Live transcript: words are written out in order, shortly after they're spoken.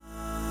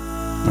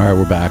All right,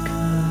 we're back.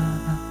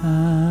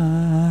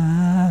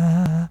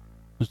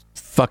 It's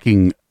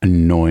fucking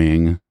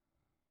annoying.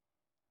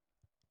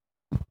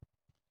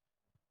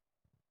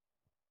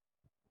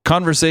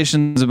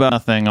 Conversations about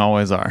nothing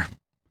always are.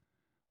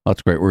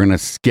 That's great. We're going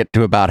to get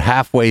to about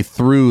halfway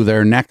through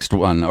their next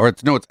one. Or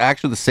it's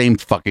actually the same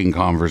fucking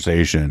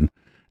conversation.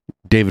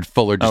 David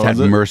Fuller just had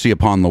Mercy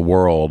Upon the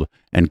World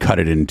and cut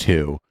it in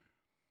two.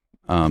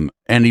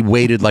 And he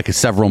waited like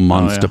several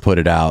months to put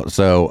it out.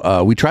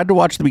 So we tried to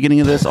watch the beginning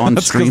of this on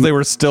That's stream. because they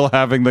were still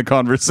having the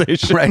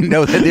conversation. Right.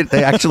 No,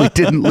 they actually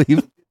didn't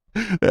leave.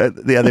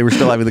 Yeah, they were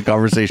still having the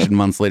conversation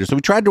months later. So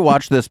we tried to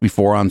watch this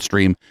before on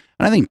stream.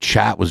 And I think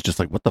chat was just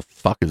like, what the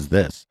fuck is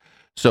this?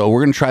 So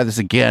we're going to try this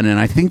again. And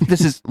I think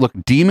this is, look,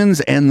 Demons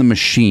and the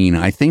Machine.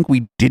 I think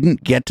we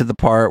didn't get to the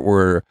part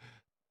where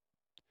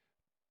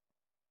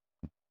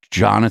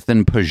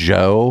Jonathan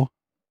Peugeot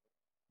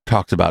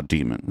talks about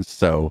demons.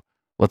 So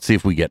let's see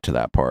if we get to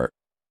that part.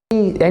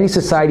 Any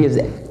society has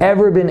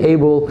ever been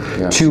able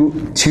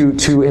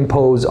to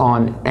impose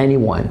on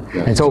anyone.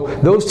 And so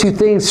those two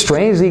things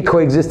strangely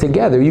coexist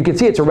together. You can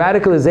see it's a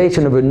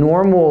radicalization of a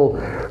normal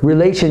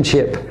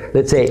relationship,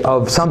 let's say,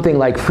 of something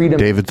like freedom.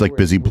 David's like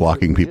busy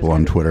blocking people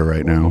on Twitter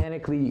right now.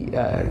 Organically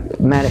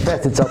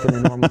manifests itself in a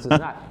normal,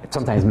 not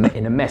sometimes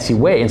in a messy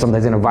way and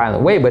sometimes in a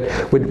violent way, but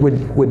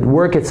would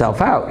work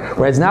itself out.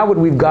 Whereas now what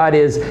we've got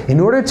is,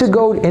 in order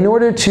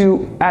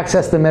to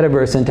access the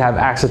metaverse and to have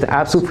access to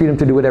absolute freedom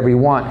to do whatever you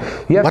want,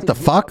 you have what the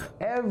fuck?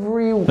 They're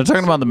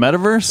talking about the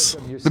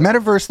metaverse? The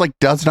metaverse like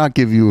does not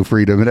give you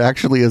freedom. It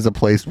actually is a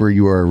place where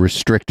you are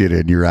restricted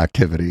in your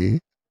activity.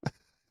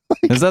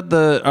 Is that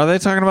are they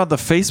talking about the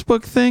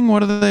Facebook thing?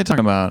 What are they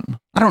talking about?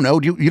 I don't know.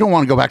 You don't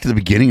want to go back to the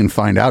beginning and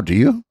find out, do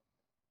you?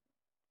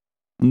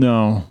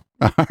 No.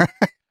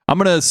 I'm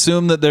going to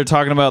assume that they're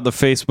talking about the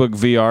Facebook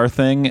VR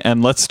thing,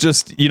 and let's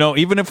just,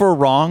 even if we're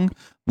wrong,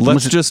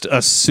 let's just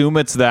assume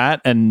it's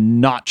that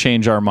and not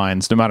change our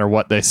minds no matter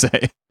what they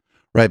say.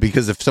 Right,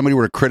 because if somebody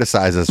were to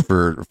criticize us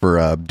for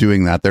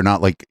doing that, they're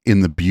not like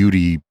in the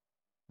beauty.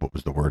 What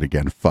was the word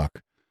again?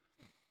 Fuck.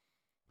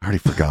 I already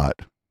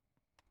forgot.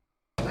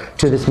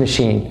 To this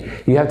machine,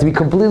 you have to be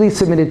completely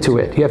submitted to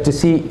it. You have to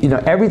see,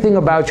 everything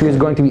about you is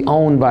going to be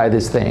owned by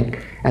this thing,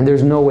 and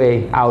there's no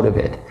way out of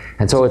it.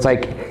 And so it's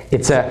like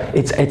it's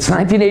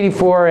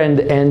 1984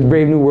 and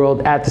Brave New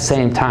World at the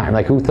same time.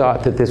 Like, who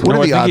thought that this?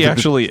 I think he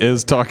actually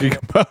is talking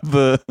about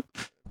the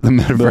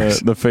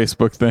metaverse, the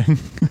Facebook thing.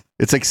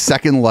 It's like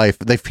Second Life.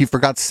 He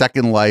forgot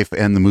Second Life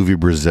and the movie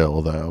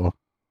Brazil, though.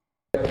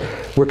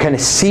 We're kind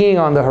of seeing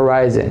on the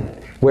horizon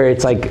where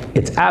it's like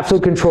it's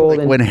absolute control.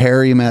 Like when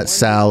Harry met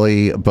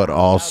Sally, but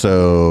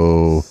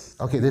also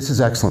okay, this is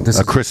excellent. This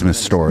is a Christmas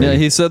Story. Yeah,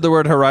 he said the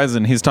word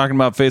horizon. He's talking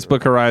about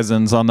Facebook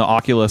Horizons on the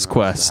Oculus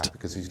Quest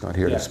because he's not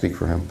here to speak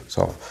for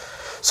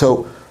himself.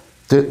 So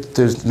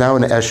there's now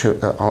an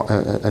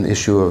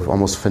issue of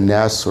almost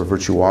finesse or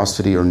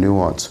virtuosity or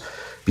nuance,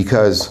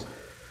 because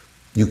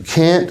you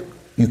can't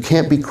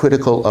be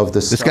critical of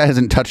this. This guy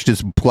hasn't touched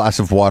his glass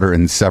of water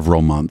in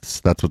several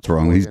months. That's what's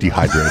wrong. He's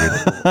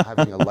dehydrated.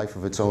 Having a life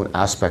of its own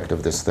aspect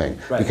of this thing,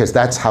 because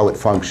that's how it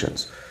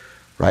functions,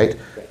 right?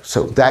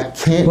 So that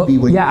can't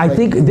be. I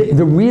think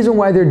the reason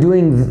why they're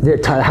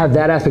to have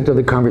that aspect of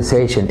the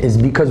conversation is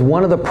because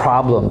one of the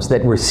problems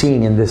that we're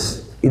seeing in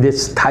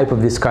this type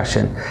of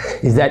discussion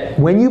is that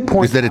when you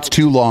point is that it's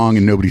too long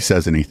and nobody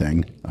says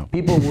anything.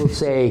 People will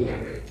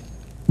say,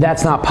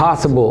 that's not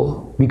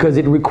possible because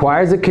it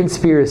requires a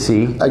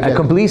conspiracy, a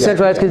complete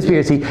centralized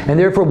conspiracy, and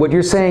therefore what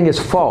you're saying is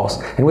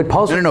false. And what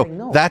Paul's saying,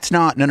 no, that's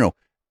not. No.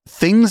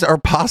 Things are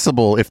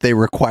possible if they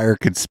require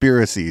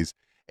conspiracies.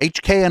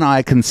 HK and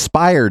I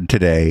conspired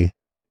today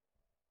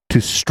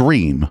to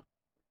stream.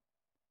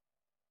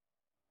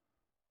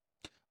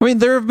 I mean,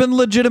 there have been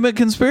legitimate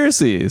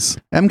conspiracies.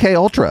 MK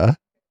Ultra.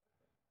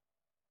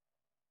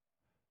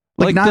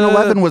 Like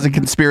 9/11 was a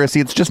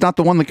conspiracy. It's just not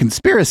the one the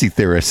conspiracy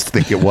theorists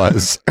think it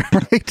was,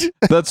 right?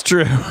 That's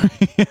true.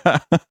 Yeah.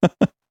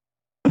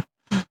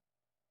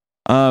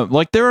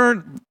 Like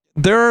there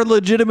are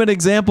legitimate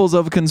examples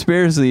of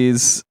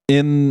conspiracies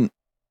in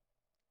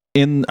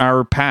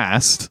our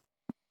past,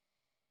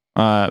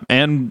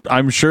 and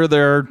I'm sure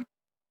there are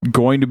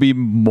going to be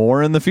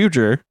more in the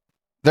future.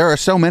 There are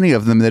so many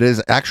of them that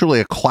is actually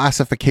a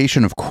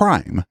classification of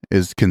crime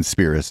is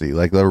conspiracy.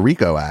 Like the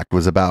RICO Act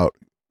was about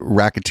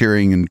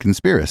racketeering and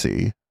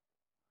conspiracy.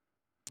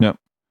 Yep.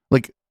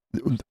 Like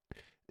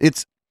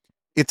it's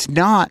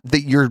not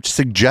that you're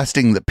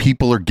suggesting that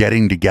people are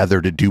getting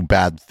together to do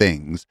bad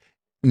things.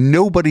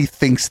 Nobody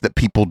thinks that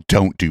people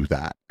don't do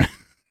that.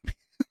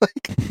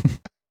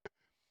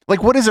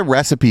 like what is a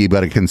recipe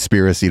but a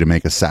conspiracy to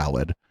make a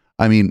salad?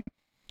 I mean,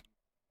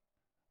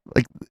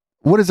 like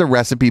what is a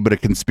recipe but a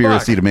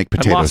conspiracy to make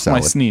potato salad? I lost my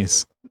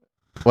sneeze.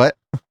 What?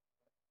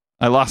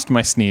 I lost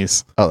my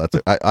sneeze. Oh, that's.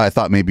 I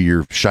thought maybe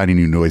your shiny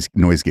new noise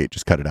gate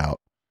just cut it out.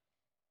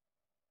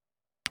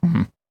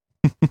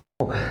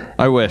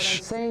 I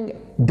wish. Saying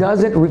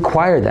doesn't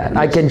require that.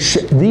 I can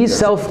these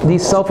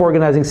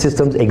self-organizing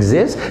systems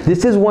exist.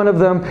 This is one of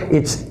them.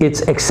 It's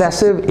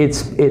excessive.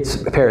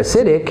 It's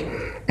parasitic,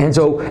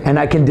 And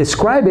I can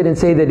describe it and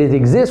say that it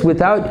exists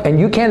without, and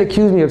you can't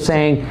accuse me of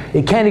saying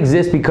it can't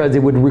exist because it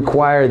would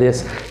require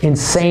this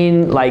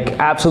insane, like,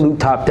 absolute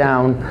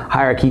top-down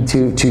hierarchy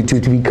to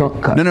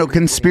be... No,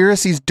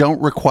 conspiracies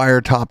don't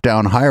require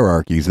top-down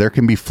hierarchies. There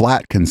can be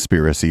flat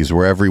conspiracies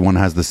where everyone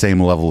has the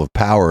same level of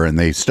power and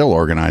they still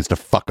organize to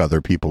fuck other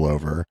people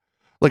over.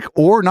 Like,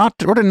 or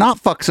to not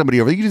fuck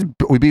somebody over.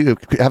 We'd be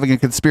having a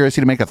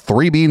conspiracy to make a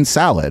 3-bean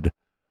salad.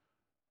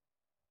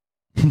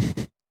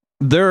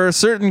 There are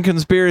certain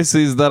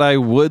conspiracies that I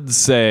would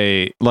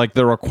say, like,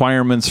 the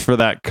requirements for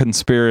that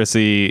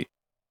conspiracy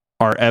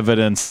are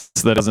evidence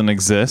that doesn't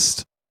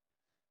exist.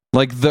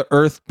 Like the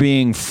Earth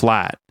being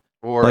flat.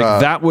 Or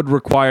that would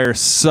require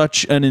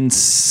such an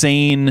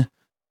insane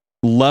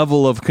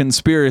level of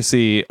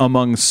conspiracy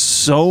among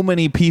so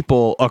many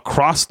people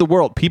across the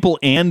world, people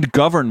and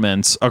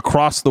governments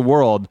across the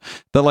world,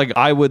 that, like,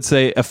 I would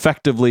say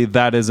effectively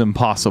that is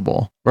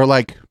impossible. Or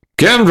like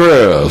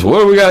chemtrails, what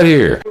do we got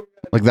here?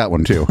 Like that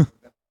one too.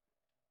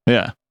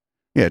 Yeah,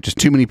 just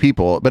too many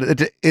people.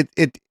 But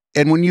it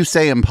and when you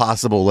say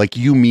impossible, like,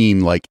 you mean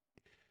like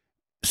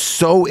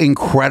so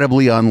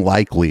incredibly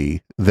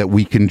unlikely that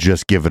we can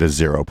just give it a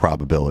 0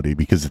 probability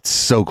because it's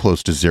so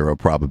close to 0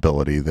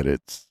 probability that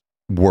it's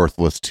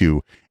worthless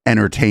to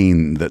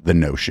entertain the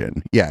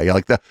notion. Yeah,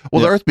 like the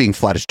Earth being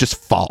flat is just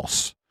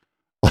false.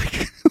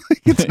 Like,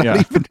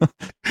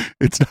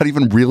 it's not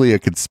even really a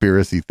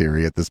conspiracy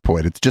theory at this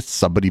point. It's just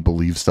somebody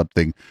believes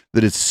something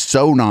that is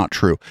so not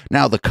true.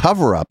 Now the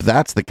cover up,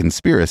 that's the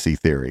conspiracy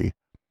theory.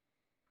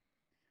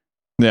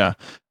 Yeah.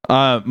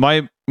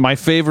 My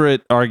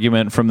favorite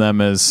argument from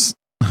them is,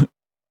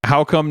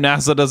 how come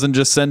NASA doesn't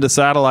just send a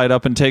satellite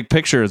up and take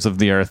pictures of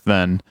the Earth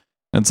then?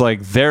 It's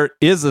like, there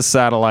is a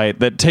satellite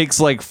that takes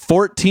like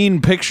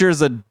 14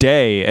 pictures a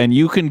day, and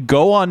you can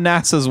go on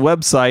NASA's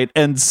website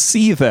and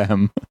see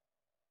them.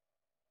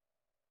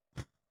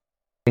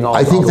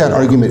 I think that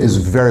argument is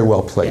very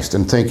well placed,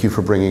 and thank you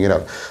for bringing it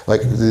up.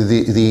 Like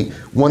the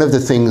one of the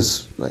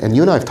things, and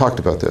you and I have talked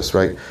about this,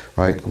 right?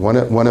 One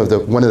of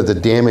the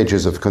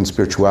damages of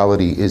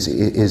conspirituality is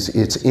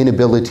its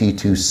inability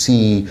to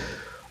see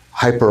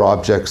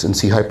hyperobjects and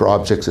see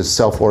hyperobjects as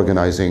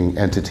self-organizing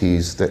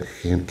entities that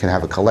can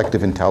have a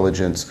collective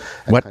intelligence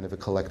and kind of a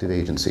collective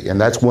agency. And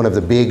that's one of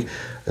the big,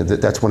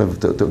 that's one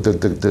of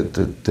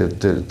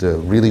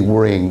the really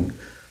worrying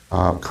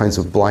kinds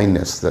of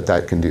blindness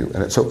that can do.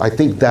 And so I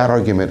think that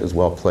argument is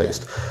well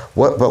placed.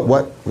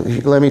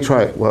 Let me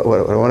try it.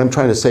 What I'm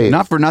trying to say.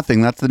 Not for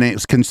nothing, that's the name.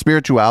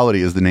 Conspirituality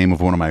is the name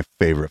of one of my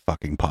favorite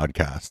fucking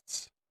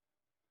podcasts.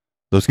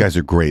 Those guys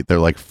are great. They're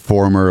like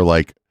former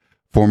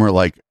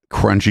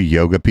crunchy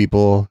yoga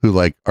people who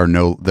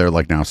they're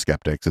like now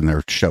skeptics, and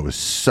their show is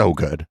so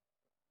good.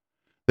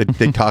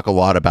 They talk a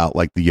lot about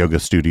like the yoga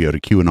studio to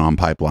QAnon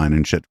pipeline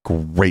and shit.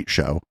 Great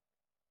show.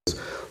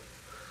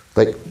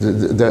 Like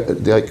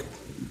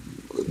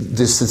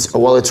this is,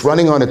 well, it's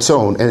running on its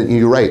own, and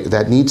you're right.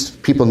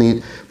 People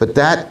need, but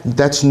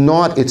that's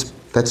not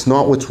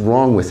what's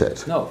wrong with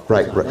it. No.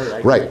 Right.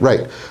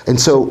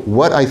 And so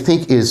what I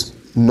think is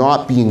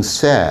not being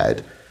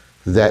said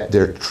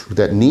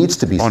that needs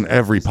to be on said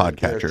every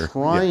podcatcher. They're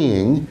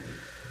trying.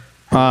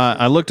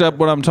 I looked up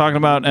what I'm talking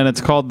about, and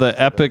it's called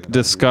the Epic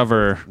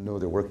Discover. Know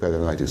their work better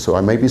than I do, so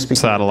I might be speaking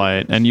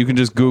satellite, and you can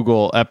just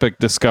Google Epic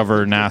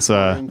Discover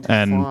NASA,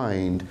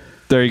 and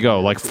there you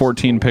go, like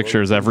 14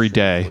 pictures every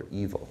day.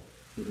 Evil.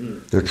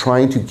 They're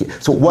trying to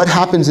get, so what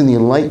happens in the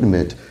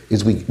Enlightenment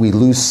is we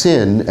lose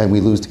sin and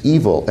we lose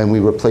evil and we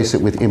replace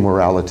it with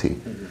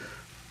immorality.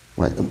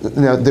 Right.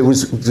 Now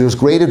there's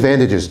great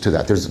advantages to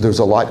that. There's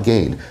a lot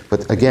gained,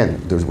 but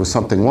again there was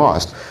something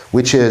lost,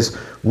 which is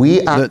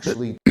we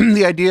actually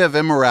the idea of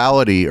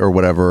immorality or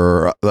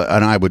whatever,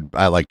 and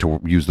I like to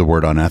use the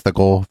word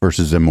unethical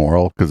versus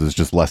immoral because it's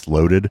just less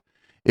loaded,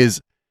 is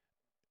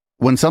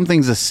when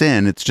something's a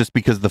sin, it's just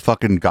because the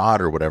fucking God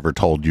or whatever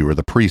told you, or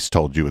the priest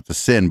told you it's a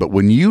sin. But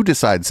when you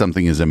decide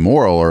something is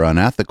immoral or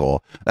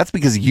unethical, that's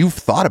because you've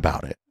thought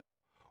about it.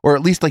 Or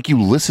at least like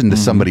you listened to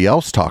somebody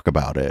else talk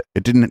about it.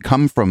 It didn't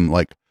come from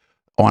like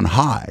on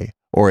high,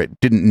 or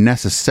it didn't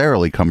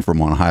necessarily come from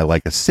on high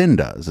like a sin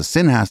does. A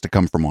sin has to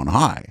come from on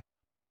high.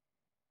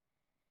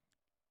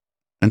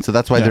 And so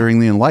that's why during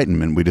the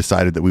Enlightenment, we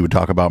decided that we would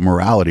talk about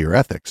morality or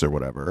ethics or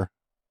whatever.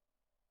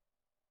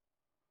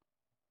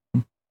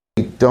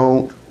 We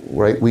don't,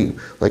 right? We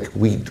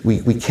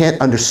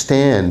can't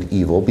understand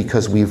evil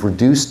because we've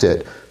reduced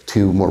it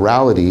to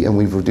morality, and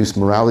we've reduced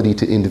morality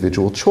to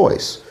individual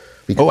choice.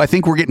 I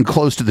think we're getting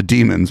close to the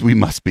demons. We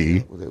must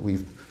be.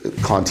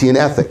 Kantian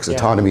ethics,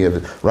 autonomy of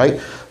it,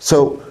 right?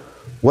 So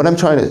what I'm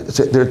trying to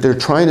say, they're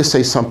trying to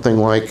say something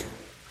like,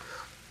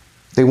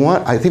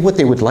 I think what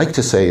they would like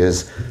to say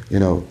is,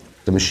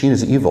 the machine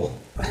is evil.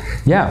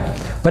 Yeah,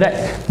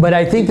 but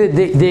I think that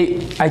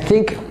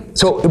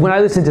so when I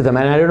listen to them,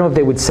 and I don't know if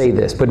they would say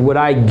this, but what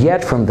I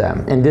get from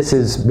them, and this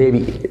is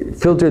maybe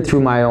filtered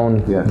through my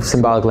own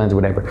symbolic lens or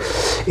whatever,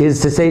 is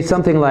to say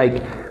something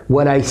like,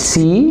 what I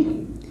see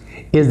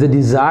is the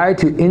desire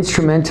to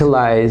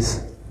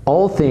instrumentalize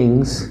all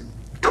things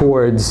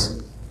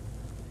towards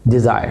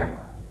desire.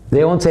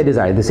 They won't say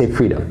desire, they say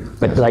freedom.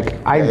 But like,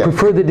 I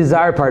prefer the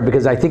desire part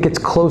because I think it's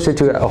closer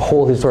to a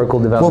whole historical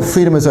development. Well,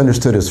 freedom is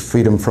understood as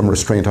freedom from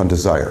restraint on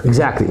desire.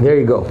 Exactly, there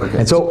you go. Okay.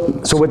 And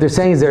so what they're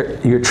saying is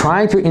you're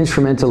trying to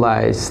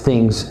instrumentalize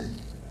things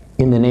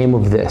in the name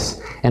of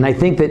this. And I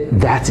think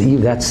that's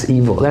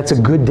evil. That's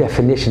a good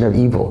definition of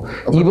evil.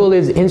 Okay. Evil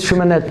is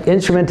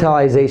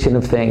instrumentalization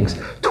of things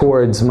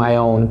towards my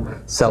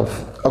own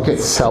self-desire.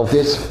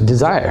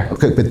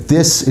 Okay, but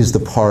this is the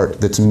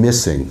part that's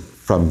missing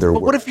from their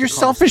work. What if your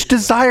selfish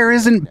desire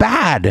isn't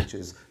bad?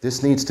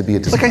 This needs to be a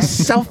desire. Like, I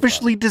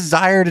selfishly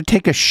desire to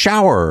take a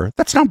shower.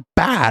 That's not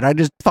bad. I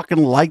just fucking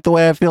like the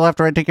way I feel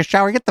after I take a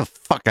shower. Get the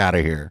fuck out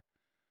of here.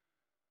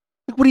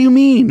 Like, what do you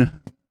mean?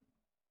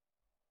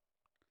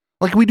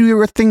 Like, we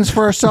do things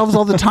for ourselves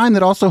all the time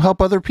that also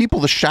help other people.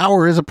 The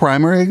shower is a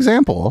primary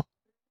example.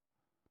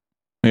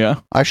 Yeah.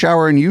 I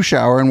shower and you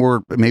shower,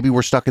 and maybe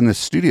we're stuck in this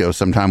studio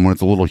sometime when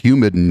it's a little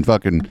humid and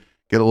fucking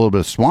get a little bit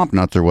of swamp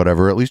nuts or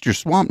whatever. At least your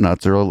swamp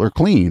nuts are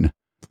clean.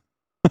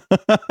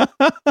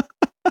 Like,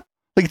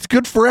 it's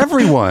good for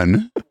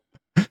everyone.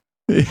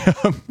 Yeah.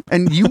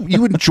 And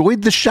you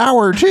enjoyed the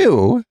shower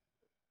too.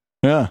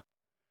 Yeah.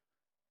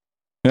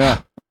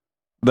 Yeah.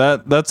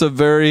 That's a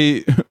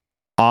very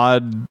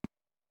odd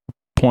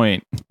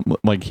point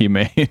like he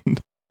made.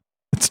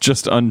 It's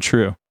just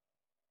untrue.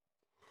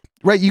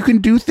 Right, you can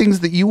do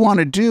things that you want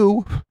to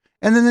do,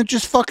 and then it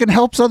just fucking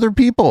helps other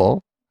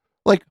people.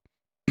 Like,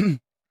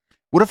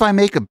 what if I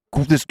make a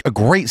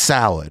great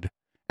salad,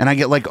 and I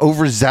get like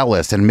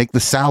overzealous and make the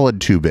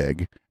salad too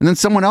big, and then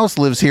someone else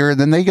lives here, and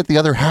then they get the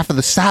other half of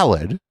the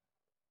salad?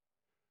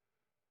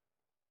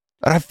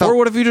 And or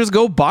what if you just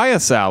go buy a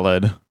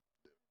salad?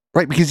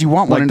 Right, because you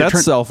want one. Like,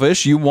 that's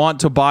selfish. You want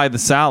to buy the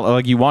salad,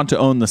 like you want to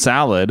own the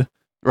salad.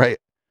 Right.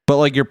 But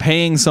like, you're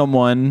paying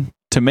someone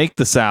to make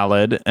the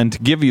salad and to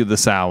give you the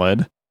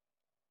salad.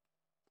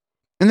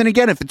 And then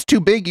again, if it's too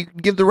big, you can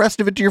give the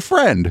rest of it to your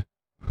friend.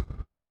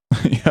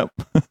 Yep.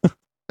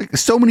 Like,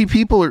 so many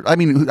people I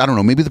don't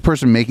know, maybe the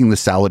person making the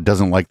salad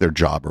doesn't like their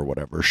job or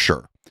whatever,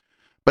 sure.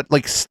 But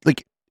like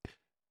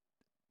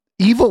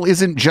evil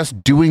isn't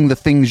just doing the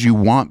things you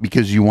want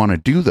because you want to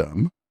do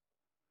them.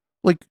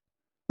 Like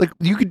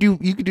you could do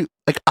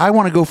like, I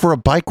want to go for a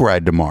bike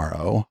ride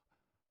tomorrow.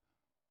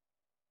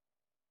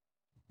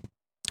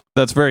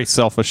 That's very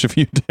selfish of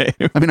you,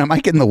 Dave. I mean, I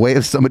might get in the way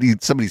of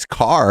somebody's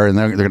car, and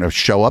they're going to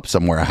show up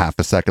somewhere a half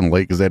a second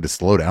late because they had to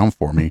slow down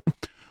for me.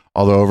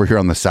 Although over here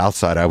on the south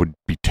side, I would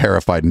be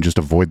terrified and just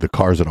avoid the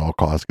cars at all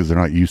costs because they're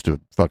not used to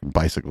fucking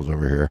bicycles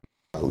over here.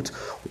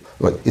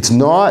 But it's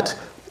not.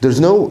 There's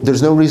no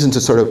reason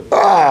to sort of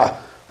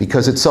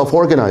because it's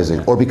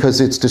self-organizing, or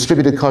because it's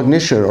distributed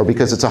cognition, or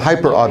because it's a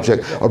hyper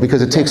object, or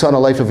because it takes on a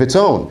life of its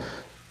own.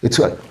 It's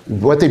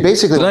what they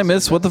basically. Did I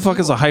miss? What the fuck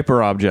is a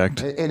hyper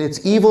object? And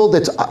it's evil.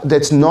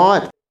 That's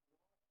not.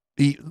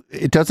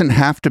 It doesn't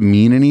have to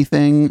mean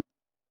anything.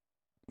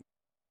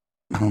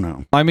 I don't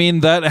know. I mean,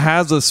 that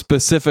has a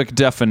specific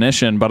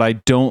definition, but I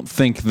don't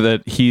think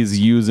that he's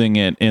using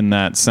it in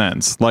that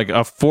sense. Like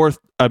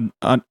an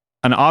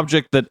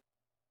object that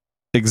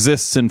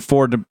exists in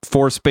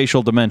four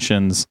spatial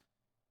dimensions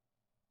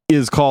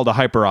is called a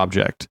hyper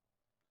object.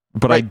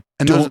 But right.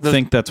 I don't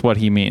think that's what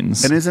he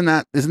means. And isn't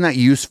that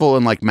useful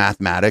in like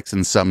mathematics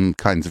and some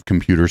kinds of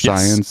computer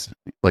science?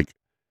 Like,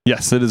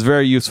 yes, it is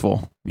very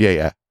useful.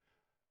 Yeah.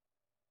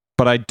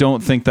 But I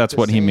don't think that's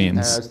what he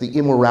means. As the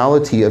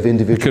immorality of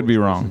individual could be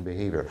wrong.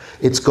 Behavior.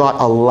 It's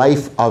got a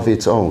life of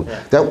its own.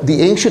 That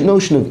the ancient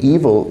notion of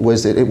evil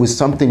was that it was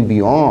something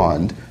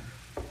beyond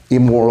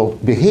immoral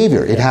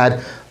behavior. It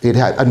had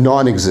a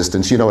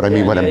non-existence. You know what I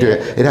mean when I'm doing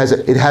it.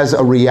 It has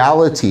a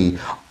reality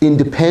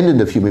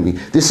independent of human being.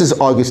 This is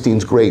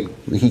Augustine's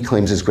he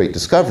claims his great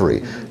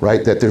discovery,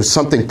 right? That there's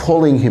something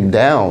pulling him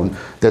down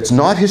that's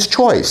not his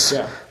choice.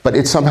 Yeah. But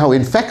it somehow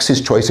infects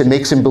his choice and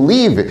makes him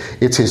believe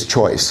it's his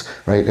choice,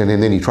 right? And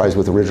then he tries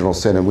with original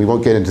sin, and we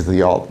won't get into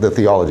the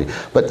theology.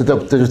 But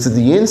there's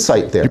the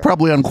insight there. You're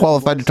probably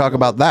unqualified to talk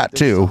about that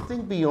too.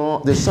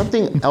 There's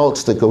something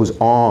else that goes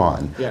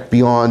on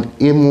beyond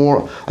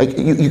immoral. Like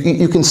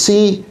you can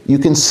see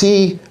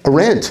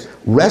Arendt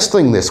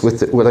wrestling this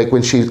with like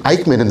when she's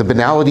Eichmann in The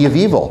Banality of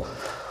Evil.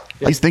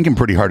 He's thinking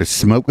pretty hard. Is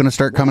smoke going to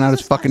start coming out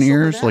his fucking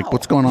ears? Like,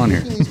 what's going on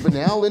here? These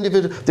banal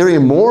individuals, they're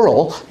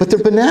immoral, but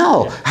they're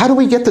banal. How do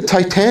we get the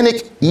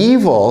titanic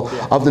evil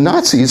of the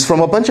Nazis from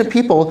a bunch of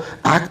people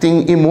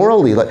acting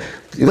immorally?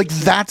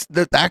 That's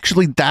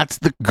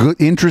the good,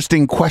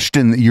 interesting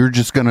question that you're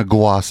just going to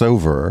gloss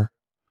over.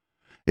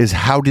 Is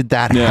how did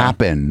that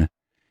happen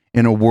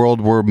in a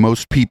world where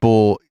most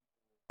people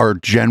are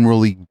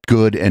generally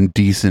good and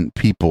decent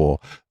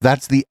people?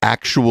 That's the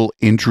actual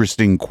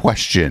interesting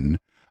question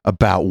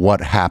about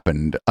what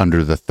happened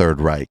under the Third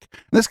Reich.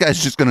 And this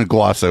guy's just going to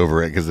gloss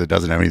over it because it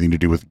doesn't have anything to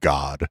do with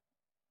God.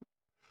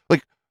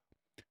 Like,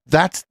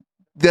 that's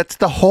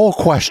the whole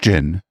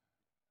question.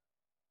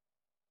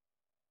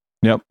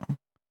 Yep.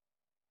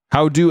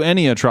 How do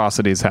any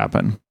atrocities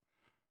happen?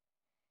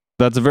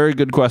 That's a very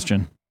good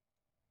question.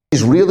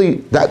 She's really,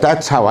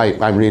 that's how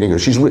I'm reading her.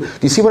 Do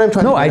you see what I'm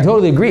trying to do? No, I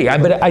totally agree.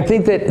 But I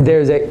think that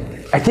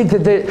I think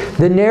that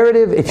the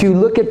narrative, if you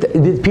look at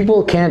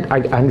people can't,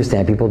 I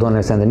understand, people don't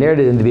understand the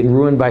narrative, and they've been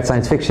ruined by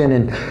science fiction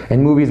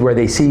and movies where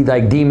they see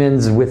like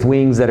demons with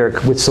wings that are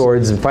with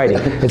swords and fighting.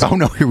 Oh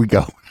no, here we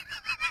go.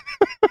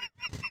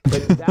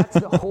 But that's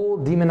the whole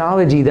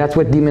demonology, that's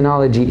what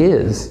demonology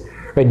is.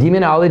 Right?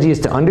 Demonology is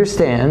to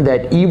understand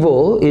that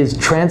evil is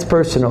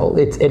transpersonal.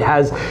 It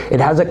has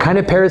a kind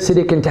of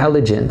parasitic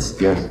intelligence,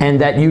 yes. And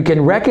that you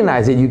can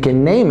recognize it, you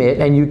can name it,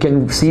 and you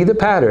can see the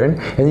pattern,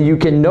 and you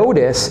can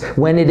notice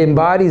when it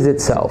embodies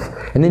itself.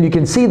 And then you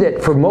can see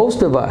that for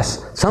most of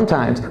us,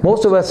 sometimes,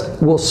 most of us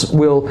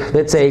will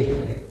let's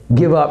say,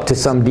 give up to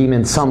some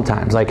demon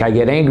sometimes. Like I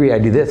get angry, I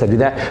do this, I do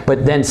that.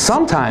 But then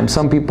sometimes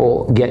some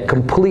people get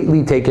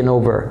completely taken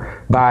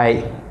over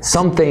by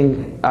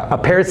something, a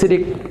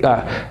parasitic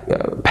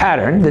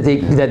pattern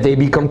that they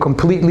become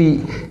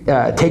completely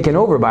taken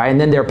over by, and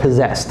then they're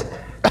possessed.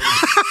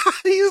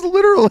 He's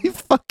literally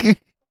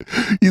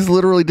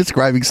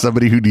describing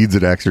somebody who needs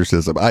an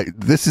exorcism. I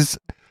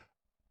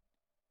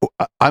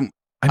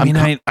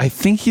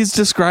think he's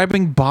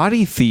describing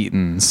body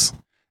thetans.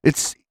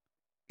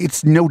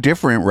 It's no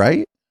different,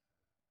 right?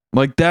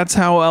 Like that's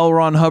how L.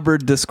 Ron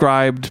Hubbard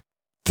described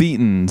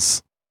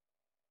thetans.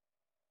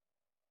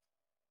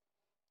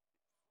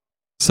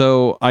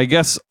 So I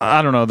guess,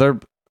 I don't know,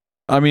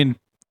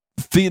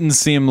 thetans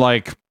seem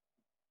like,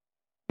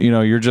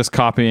 you're just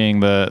copying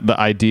the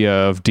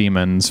idea of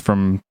demons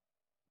from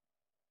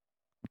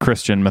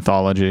Christian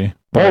mythology.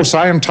 Oh,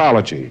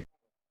 Scientology.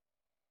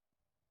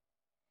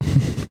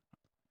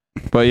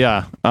 But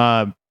yeah,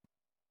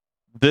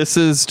 this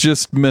is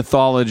just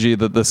mythology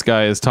that this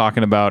guy is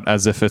talking about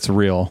as if it's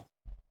real.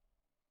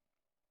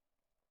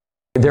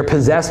 They're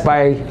possessed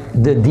by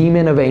the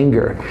demon of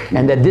anger,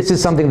 and that this is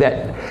something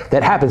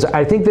that happens.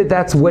 I think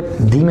that's what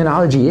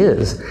demonology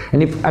is.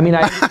 And I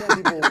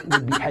understand people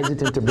would be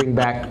hesitant to bring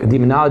back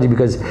demonology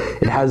because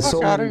it has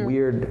so many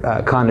weird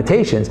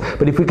connotations.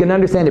 But if we can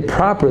understand it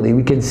properly,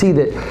 we can see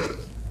that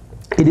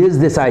it is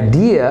this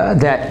idea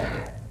that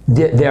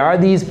there are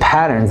these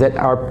patterns that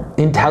are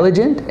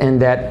intelligent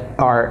and that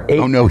are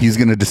oh no, he's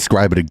going to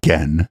describe it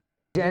again.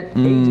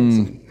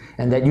 Agency,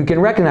 and that you can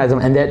recognize them,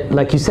 and that,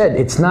 like you said,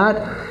 it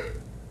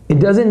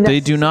doesn't. They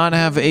do not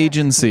have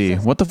agency.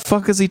 What the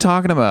fuck is he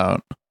talking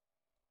about?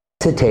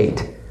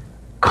 Necessitate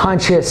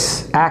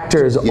conscious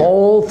actors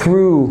all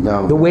through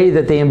the way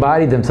that they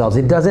embody themselves.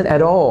 It doesn't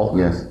at all.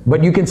 Yes.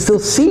 But you can still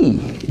see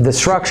the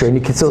structure, and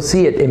you can still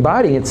see it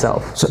embodying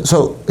itself.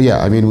 So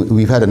yeah,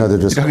 we've had another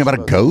discussion. You're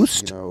talking about a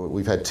ghost?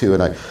 We've had two,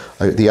 and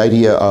the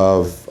idea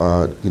of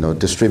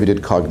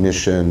distributed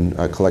cognition,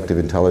 collective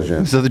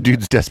intelligence. So the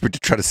dude's desperate to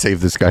try to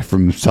save this guy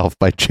from himself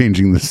by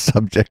changing the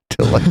subject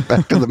to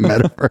back to the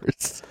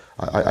metaverse.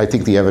 I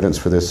think the evidence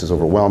for this is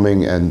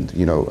overwhelming, and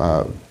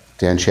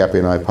Dan Chappie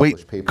and I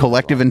published papers.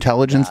 Collective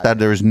intelligence? That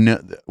there's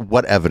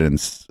what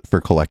evidence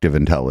for collective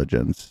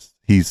intelligence?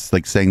 He's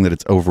saying that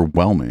it's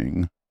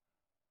overwhelming.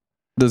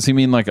 Does he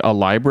mean like a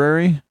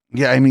library?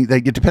 Yeah,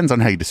 it depends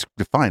on how you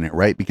define it,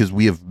 right? Because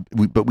we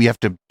have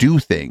to do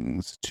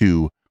things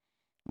to,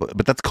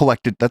 but that's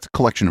collected. That's a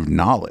collection of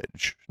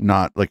knowledge,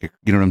 not you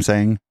know what I'm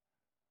saying?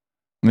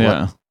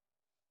 Yeah.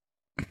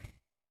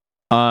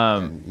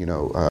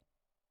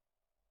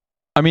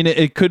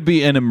 It could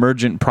be an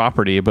emergent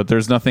property, but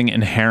there's nothing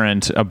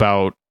inherent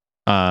about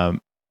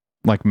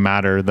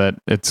matter that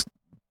it's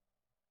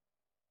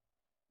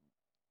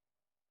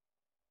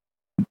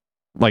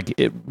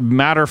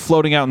matter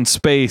floating out in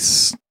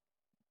space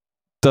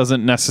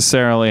doesn't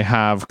necessarily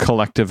have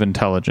collective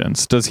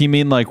intelligence. Does he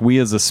mean we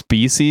as a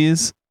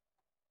species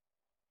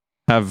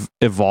have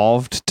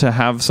evolved to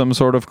have some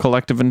sort of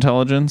collective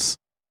intelligence?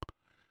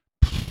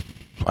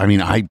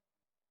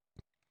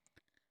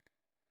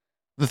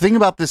 The thing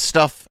about this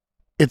stuff,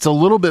 it's a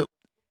little bit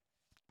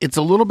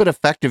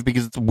effective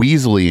because it's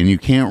weaselly and you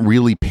can't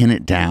really pin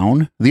it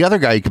down. The other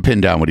guy, you could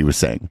pin down what he was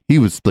saying. He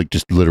was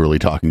just literally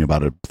talking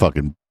about a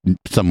fucking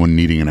someone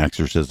needing an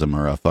exorcism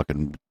or a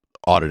fucking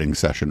auditing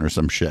session or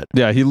some shit.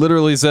 Yeah, he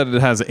literally said it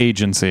has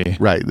agency.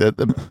 Right.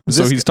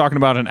 So he's talking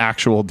about an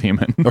actual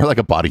demon. Or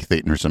a body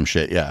thetan or some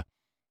shit, yeah.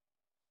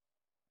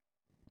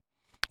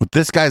 But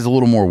this guy's a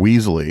little more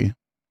weaselly.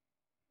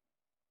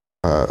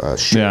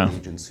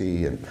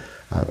 Agency and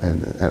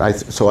I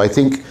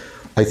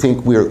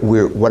think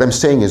we're what I'm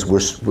saying is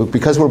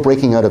because we're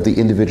breaking out of the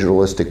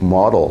individualistic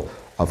model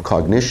of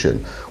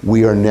cognition,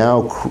 we are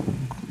now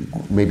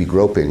maybe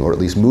groping or at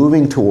least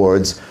moving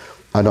towards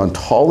an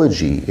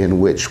ontology in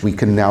which we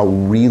can now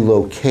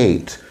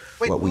relocate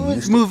what we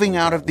used to. Moving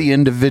out of the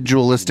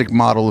individualistic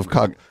model of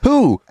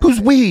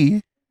who's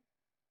we?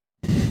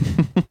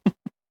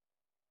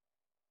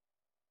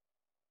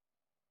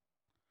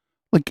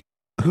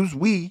 Who's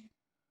we?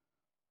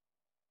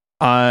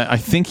 I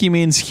think he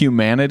means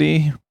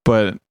humanity,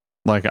 but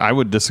I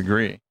would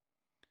disagree.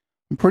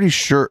 I'm pretty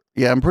sure.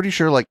 Yeah, I'm pretty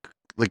sure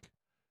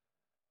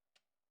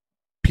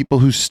people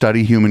who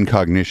study human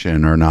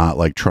cognition are not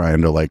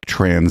trying to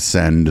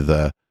transcend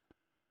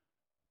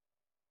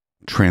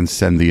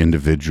transcend the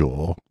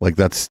individual. Like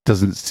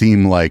doesn't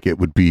seem like it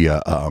would be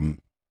doesn't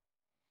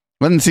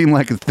seem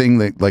like a thing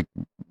that like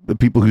the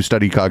people who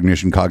study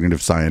cognition,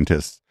 cognitive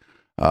scientists,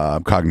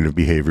 cognitive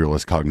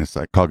behavioralists,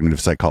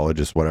 cognitive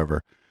psychologists,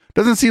 whatever,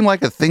 doesn't seem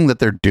like a thing that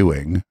they're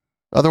doing.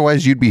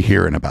 Otherwise, you'd be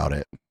hearing about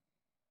it.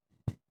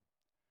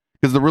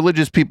 Because the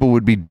religious people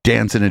would be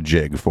dancing a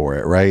jig for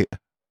it, right?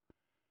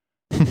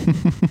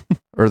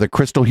 Or the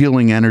crystal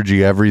healing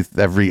energy,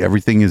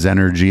 everything is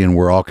energy and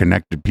we're all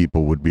connected.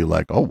 People would be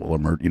like, oh, well,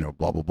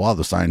 blah, blah, blah.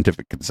 The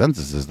scientific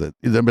consensus is that,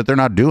 but they're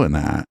not doing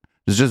that.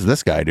 It's just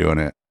this guy doing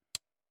it.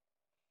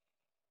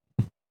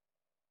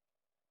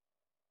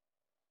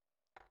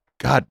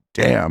 God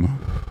damn.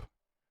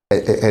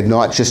 And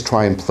not just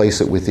try and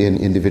place it within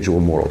individual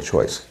moral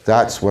choice.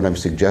 That's what I'm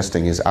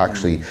suggesting is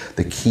actually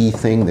the key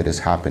thing that is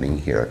happening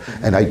here.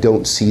 And I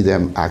don't see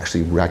them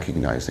actually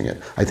recognizing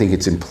it. I think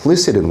it's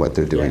implicit in what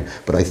they're doing,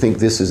 but I think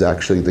this is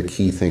actually the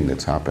key thing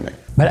that's happening.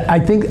 But I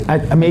think I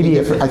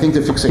think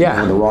they're fixating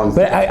on the wrong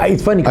thing. But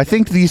it's funny. I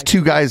think these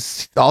two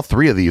guys, all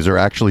three of these, are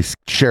actually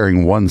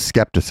sharing one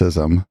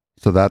skepticism.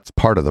 So that's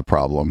part of the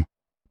problem.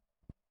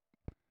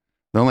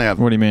 They only have,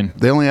 what do you mean?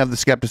 They only have the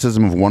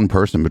skepticism of one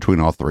person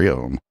between all three of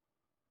them.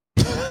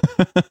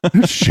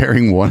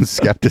 Sharing one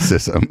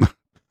skepticism.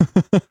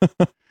 And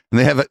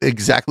they have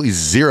exactly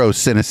zero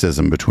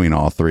cynicism between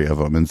all three of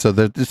them. And so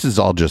this is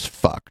all just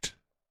fucked.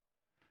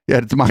 Yeah,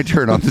 it's my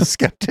turn on the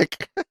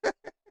skeptic.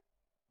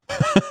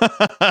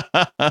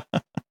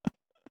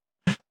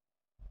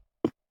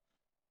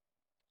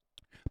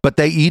 But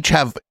they each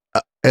have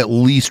at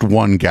least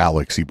one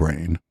galaxy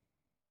brain.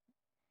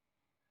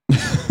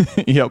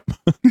 Yep.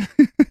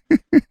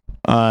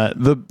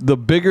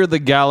 The bigger the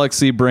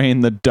galaxy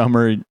brain, the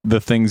dumber the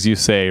things you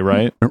say,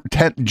 right?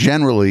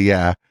 Generally,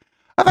 yeah.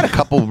 I've had a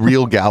couple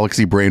real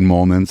galaxy brain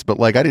moments, but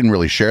like I didn't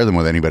really share them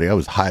with anybody. I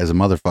was high as a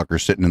motherfucker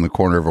sitting in the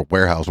corner of a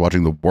warehouse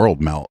watching the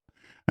world melt.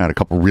 I had a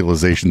couple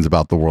realizations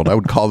about the world. I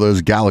would call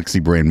those galaxy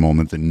brain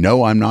moments, and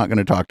no, I'm not going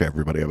to talk to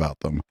everybody about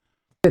them.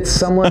 It's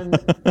someone,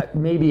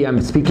 maybe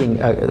I'm speaking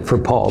for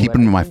Paul. Keep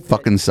them to my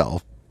fucking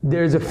self.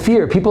 There's a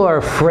fear. People are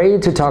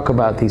afraid to talk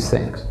about these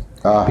things.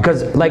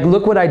 Because, like,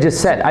 look what I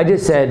just said. I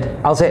just said,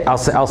 I'll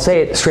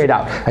say it straight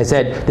out. I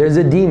said, there's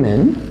a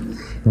demon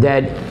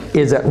that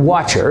is a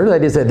watcher.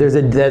 That is,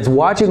 that's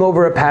watching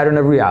over a pattern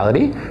of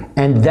reality,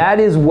 and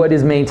that is what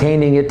is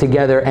maintaining it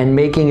together and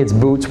making its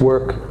boots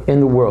work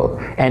in the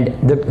world. And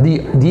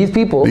these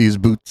people. These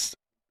boots.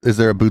 Is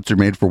there a boots are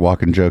made for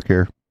walking joke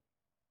here?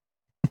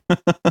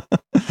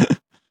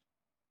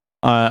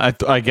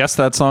 I guess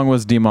that song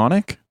was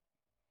demonic.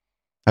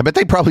 I bet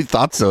they probably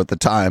thought so at the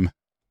time.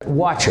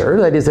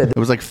 Watcher, that is it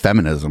was like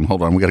feminism.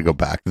 Hold on, we got to go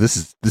back.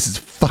 This is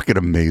fucking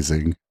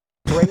amazing.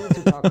 Afraid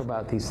to talk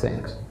about these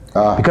things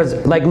because,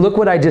 like, look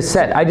what I just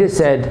said. I just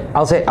said,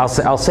 I'll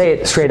say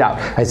it straight out.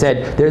 I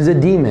said, there's a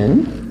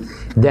demon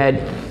that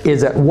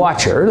is a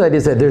watcher. That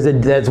is,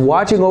 that's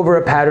watching over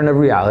a pattern of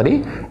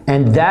reality,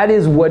 and that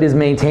is what is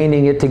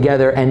maintaining it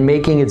together and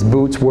making its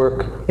boots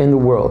work in the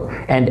world.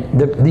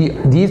 And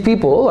these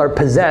people are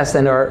possessed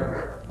and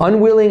are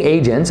unwilling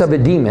agents of a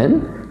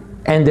demon.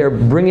 And they're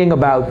bringing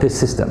about this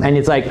system. And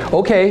it's like,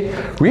 okay,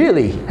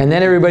 really? And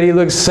then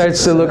everybody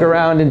starts to look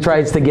around and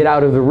tries to get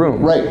out of the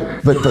room.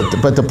 Right. But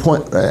the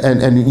point,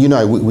 and you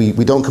know, we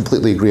don't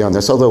completely agree on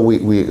this, although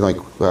we like.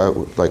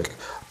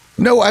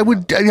 No, I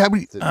would.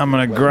 I'm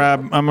gonna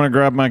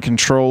grab my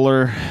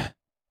controller,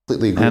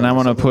 and I'm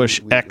gonna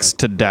push X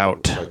to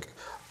doubt.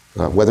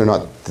 Whether or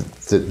not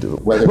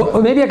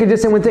well, maybe I could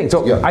just say one thing.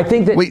 So yeah. I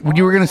think that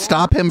you were going to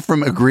stop him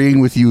from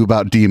agreeing with you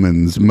about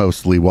demons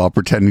mostly while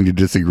pretending to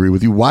disagree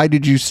with you. Why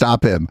did you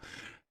stop him?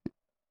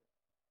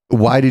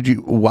 Why did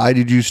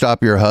you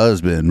stop your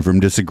husband from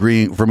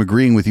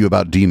agreeing with you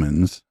about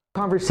demons?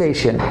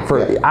 Conversation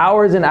for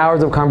hours and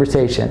hours of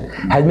conversation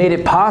had made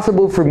it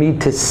possible for me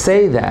to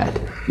say that.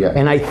 Yeah.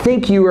 And I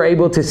think you were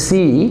able to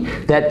see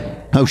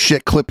that. Oh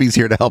shit, Clippy's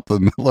here to help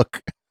them.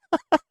 Look.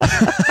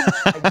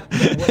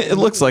 It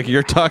looks like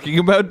you're talking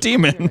about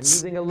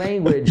demons. Using a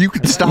language. You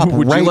could stop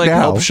Would right you like now.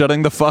 help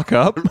shutting the fuck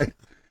up?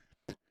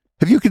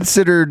 Have you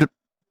considered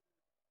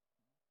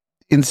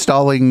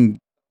installing?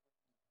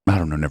 I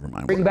don't know. Never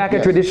mind. Bring back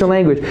a traditional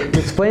language to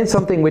explain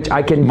something which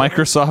I can.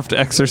 Microsoft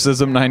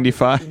Exorcism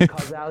 95.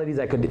 Causalities.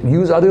 I could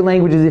use other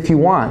languages if you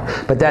want,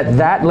 but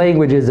that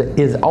language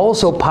is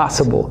also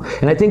possible.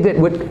 And I think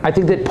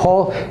that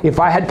Paul, if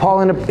I had Paul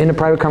in a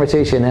private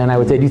conversation and I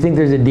would say, "Do you think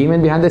there's a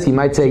demon behind this?" He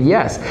might say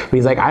yes, but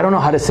he's like, "I don't know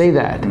how to say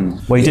that."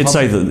 Well, he did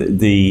say that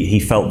he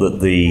felt that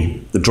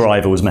the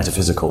driver was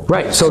metaphysical.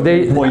 Right. So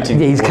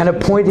he's kind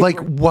of pointing. Like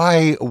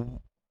why?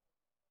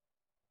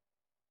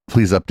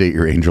 Please update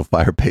your Angel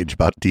Fire page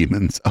about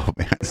demons. Oh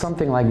man,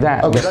 something like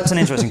that. Okay, that's an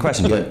interesting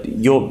question. But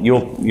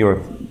you're a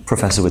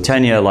professor with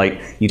tenure.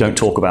 Like you don't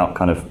talk about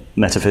kind of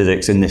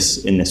metaphysics in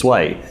this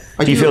way.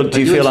 Do you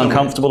feel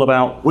uncomfortable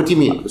about? What do you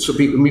mean? So,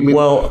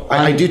 well,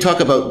 I do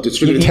talk about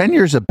distributed.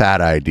 Tenure's a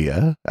bad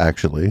idea,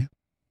 actually,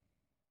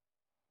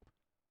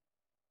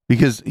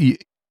 because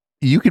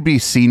you could be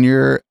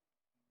senior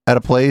at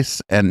a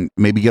place and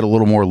maybe get a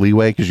little more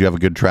leeway because you have a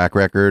good track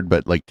record,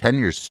 but like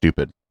tenure's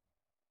stupid.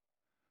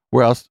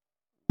 Where else?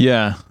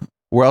 Yeah.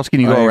 Where else can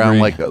you go around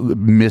agree. like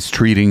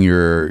mistreating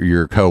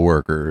your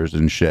coworkers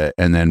and shit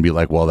and then be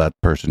like, well, that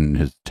person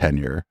has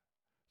tenure,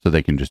 so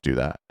they can just do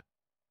that.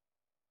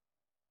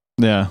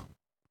 Yeah.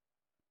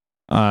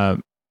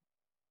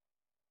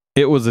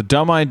 It was a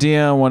dumb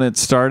idea when it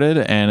started,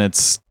 and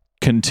it's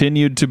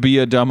continued to be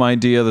a dumb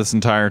idea this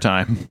entire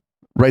time.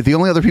 Right. The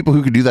only other people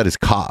who could do that is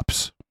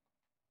cops.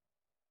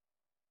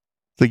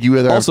 It's like you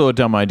either Also a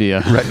dumb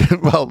idea.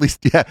 right. Well, at least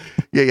yeah.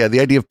 The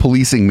idea of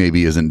policing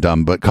maybe isn't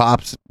dumb, but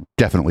cops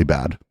definitely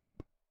bad.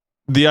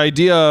 The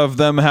idea of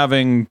them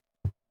having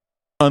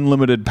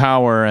unlimited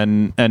power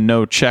and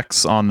no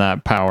checks on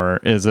that power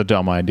is a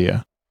dumb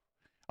idea.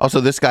 Also,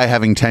 this guy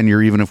having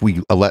tenure, even if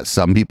we let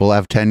some people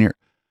have tenure,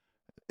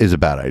 is a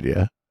bad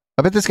idea.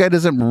 I bet this guy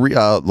doesn't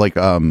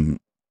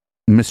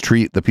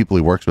mistreat the people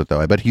he works with,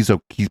 though. I bet he's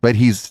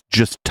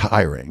just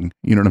tiring.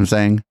 You know what I'm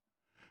saying?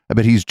 I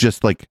bet he's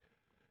just like,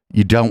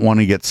 you don't want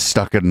to get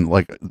stuck in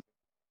like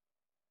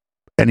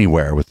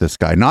anywhere with this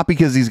guy. Not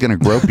because he's going to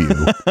grope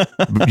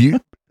you,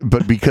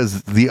 but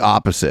because the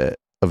opposite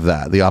of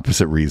that, the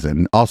opposite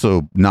reason.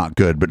 Also not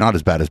good, but not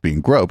as bad as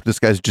being groped. This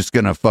guy's just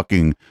going to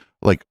fucking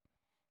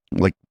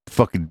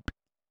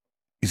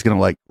he's gonna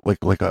like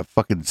a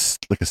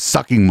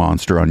sucking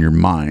monster on your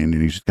mind,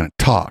 and he's just gonna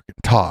talk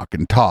and talk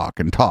and talk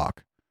and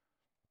talk.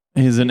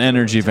 He's an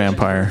energy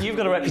vampire. You've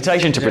got a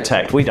reputation to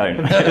protect. We don't.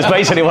 It's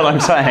basically what I'm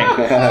saying.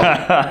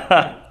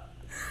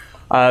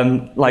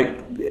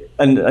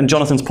 And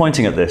Jonathan's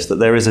pointing at this, that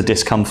there is a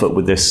discomfort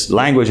with this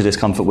language, a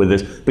discomfort with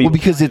this. But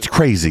because it's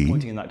crazy.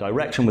 Pointing in that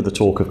direction with the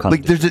talk of kind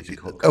like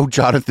of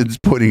Jonathan's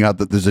pointing out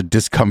that there's a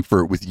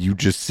discomfort with you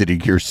just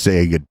sitting here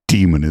saying a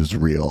demon is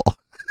real.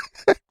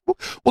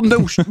 Well,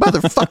 no,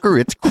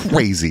 motherfucker, it's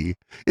crazy.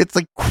 It's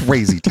like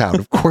crazy town.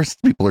 Of course,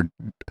 people are.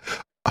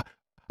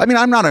 I mean,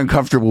 I'm not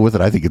uncomfortable with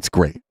it. I think it's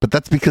great, but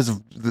that's because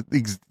of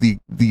the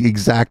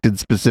exact and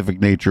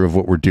specific nature of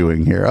what we're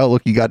doing here. Oh,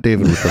 look, you got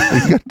David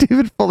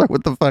Fuller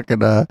with the fucking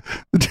the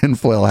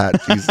tinfoil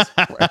hat. Jesus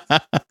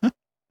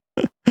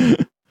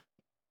Christ.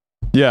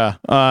 Yeah.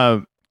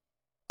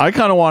 I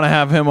kind of want to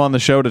have him on the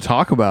show to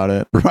talk about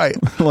it. Right.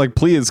 Like,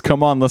 please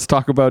come on, let's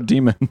talk about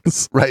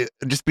demons. Right.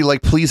 Just be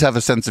like, please have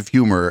a sense of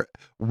humor.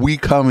 We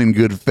come in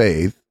good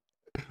faith.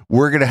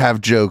 We're going to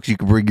have jokes. You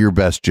can bring your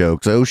best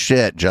jokes. Oh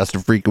shit,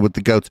 Justin freaking with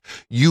the goats.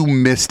 You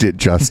missed it,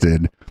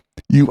 Justin.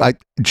 You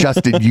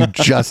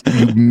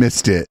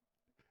missed it.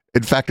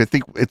 In fact, I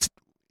think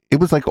it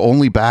was like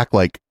only back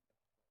like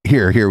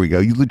here we go.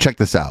 You check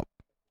this out.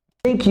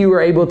 I think you were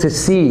able to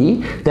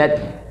see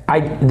that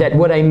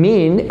what I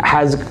mean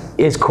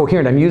is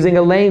coherent. I'm using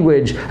a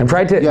language. I'm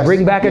trying to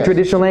bring back a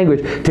traditional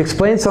language to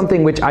explain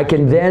something which I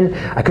could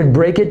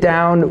break it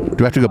down.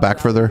 Do I have to go back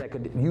further? I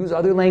could use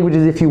other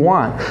languages if you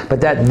want, but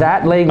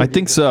that language. I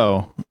think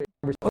so.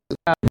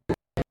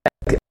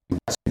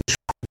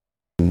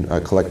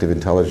 Collective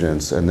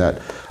intelligence, and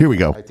that. Here we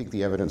go. I think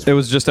the evidence. It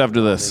was just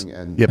after this.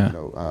 And yep.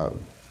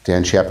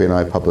 Dan Chappie and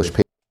I published.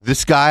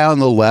 This guy on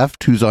the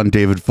left, who's on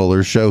David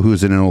Fuller's show,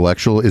 who's an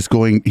intellectual,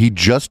 he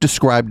just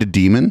described a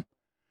demon,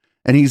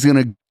 and he's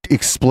going to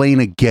explain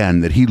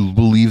again that he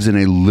believes in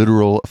a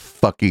literal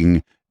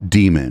fucking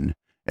demon,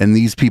 and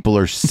these people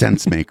are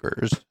sense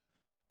makers.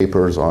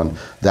 Papers on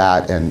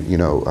that, and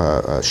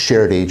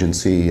shared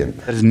agency, and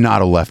that is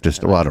not a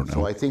leftist. Well, I don't know.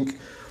 So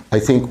I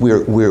think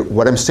we're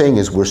what I'm saying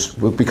is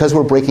we're because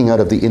we're breaking out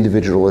of the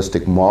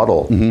individualistic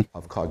model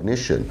of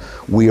cognition,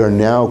 we are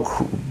now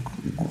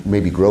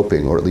maybe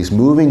groping, or at least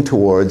moving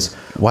towards.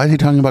 Why is he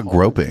talking about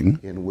groping?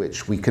 In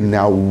which we can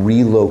now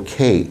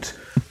relocate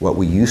what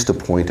we used to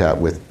point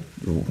at with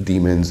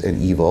demons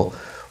and evil,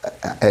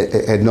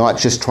 and not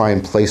just try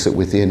and place it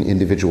within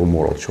individual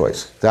moral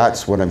choice.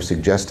 That's what I'm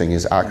suggesting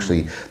is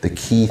actually the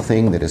key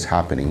thing that is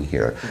happening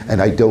here.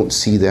 And I don't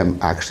see them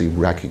actually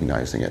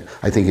recognizing it.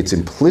 I think it's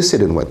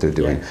implicit in what they're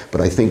doing,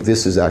 but I think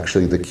this is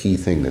actually the key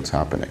thing that's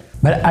happening.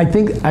 But I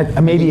think I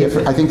think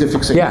they're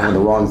fixating on the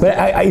wrong thing.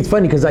 But it's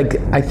funny because I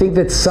think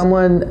that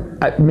someone,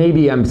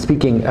 maybe I'm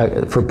speaking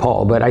for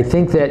Paul, but I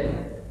think that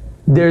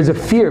there's a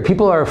fear.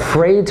 People are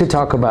afraid to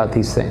talk about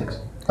these things.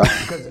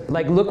 Because,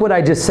 like, look what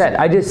I just said.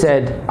 I just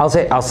said, I'll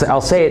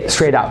say it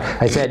straight out.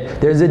 I said,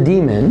 there's a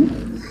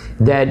demon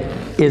that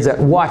is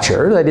a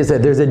watcher,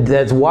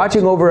 that's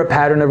watching over a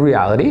pattern of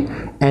reality,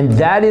 and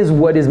that is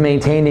what is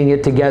maintaining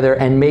it together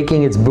and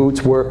making its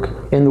boots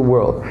work in the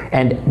world.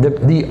 And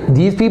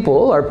these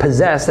people are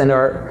possessed and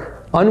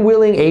are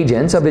unwilling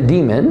agents of a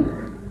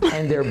demon,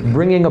 and they're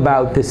bringing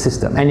about this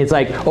system. And it's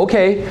like,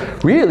 okay,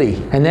 really?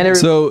 And then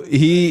so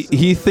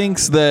he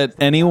thinks that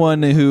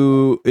anyone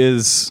who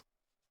is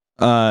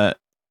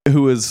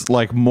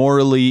like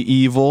morally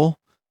evil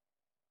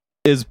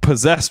is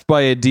possessed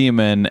by a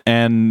demon,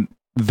 and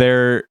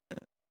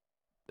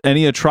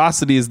any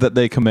atrocities that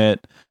they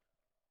commit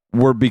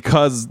were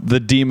because the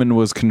demon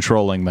was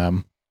controlling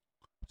them.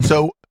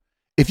 So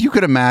if you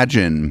could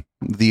imagine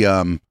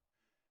the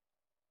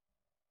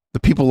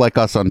people like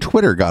us on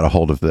Twitter got a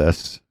hold of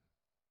this,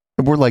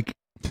 and we're like,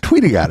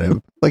 tweeting at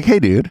him like, "Hey,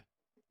 dude,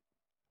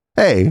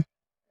 hey,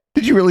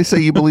 did you really say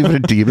you believe in a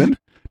demon?"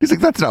 He's like,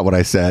 "That's not what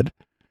I said."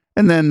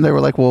 And then they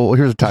were like, "Well,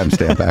 here's a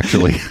timestamp,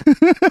 actually."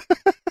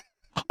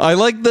 I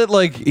like that,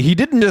 like, he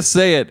didn't just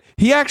say it.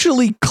 He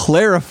actually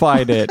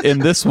clarified it in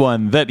this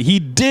one that he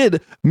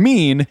did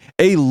mean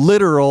a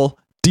literal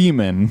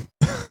demon.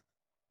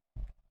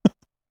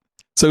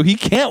 So he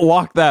can't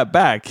walk that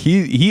back.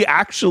 He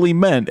actually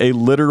meant a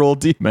literal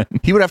demon.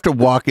 He would have to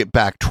walk it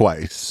back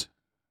twice.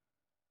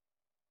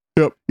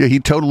 Yep. Yeah, he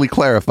totally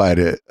clarified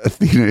it.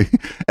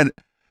 And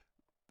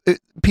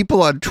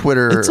people on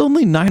Twitter... It's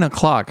only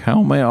 9:00. How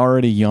am I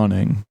already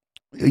yawning?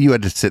 You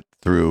had to sit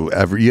through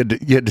you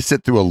had to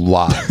sit through a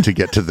lot to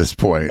get to this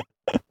point.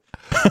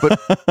 But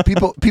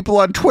people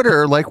on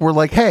Twitter were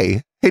like,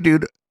 hey,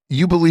 dude,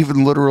 you believe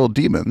in literal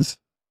demons?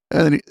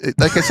 And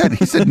like I said,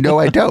 he said, "No,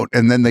 I don't."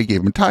 And then they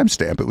gave him a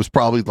timestamp. It was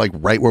probably like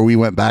right where we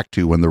went back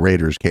to when the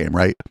Raiders came,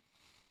 right?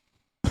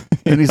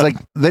 And he's like,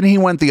 then he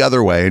went the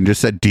other way and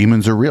just said,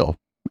 "Demons are real."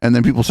 And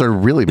then people started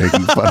really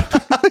making fun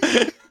of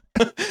him.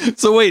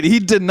 So wait, he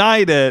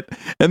denied it,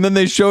 and then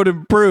they showed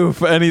him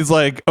proof, and he's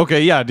like,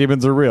 "Okay, yeah,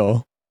 demons are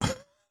real."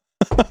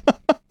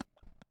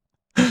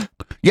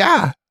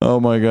 Yeah.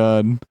 Oh my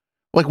god.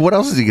 Like, what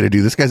else is he gonna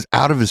do? This guy's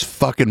out of his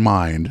fucking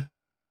mind.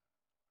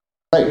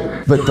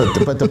 Right, but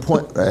the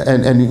point,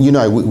 and you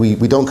know, we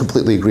don't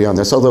completely agree on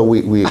this, although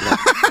we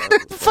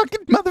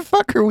fucking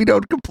motherfucker, we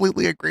don't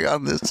completely agree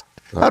on this.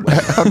 How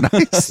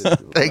nice.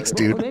 Thanks,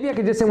 dude. Maybe I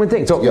could just say one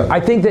thing. So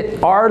I think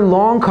that our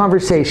long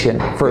conversation,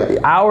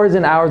 for hours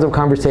and hours of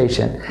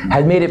conversation,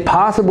 has made it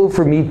possible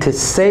for me to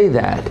say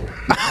that.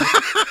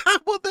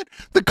 Well,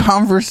 the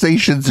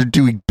conversations are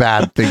doing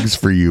bad things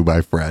for you,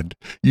 my friend.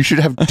 You should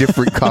have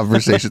different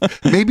conversations.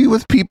 Maybe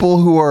with people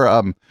who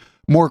are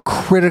more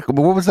critical.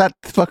 What was that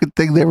fucking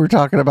thing they were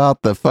talking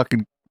about? The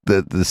fucking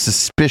the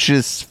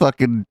suspicious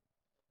fucking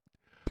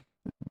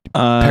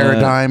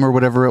paradigm or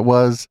whatever it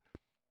was.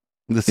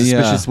 The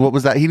suspicious. Yeah. What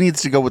was that? He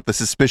needs to go with the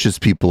suspicious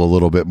people a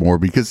little bit more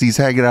because he's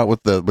hanging out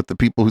with the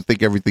people who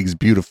think everything's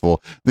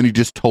beautiful. Then he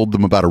just told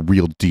them about a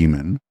real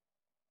demon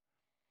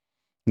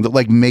that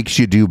like makes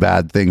you do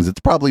bad things.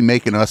 It's probably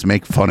making us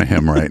make fun of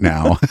him right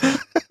now.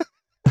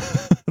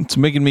 It's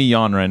making me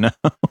yawn right now.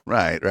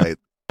 Right.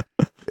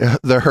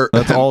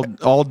 That's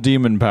all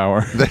demon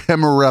power. The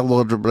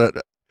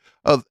hemorrhagic.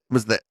 Oh,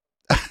 was that?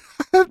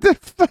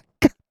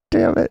 God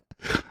damn it,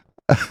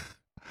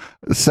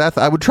 Seth.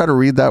 I would try to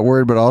read that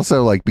word, but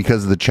also like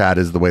because the chat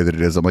is the way that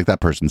it is, I'm like, that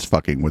person's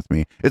fucking with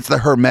me. It's the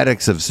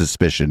hermetics of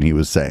suspicion. He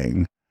was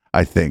saying,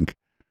 I think.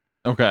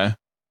 Okay.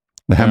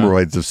 The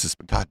hemorrhoids of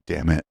suspicion. God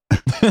damn it.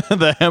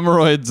 The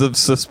hemorrhoids of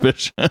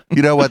suspicion.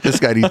 You know what? This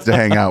guy needs to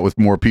hang out with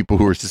more people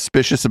who are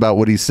suspicious about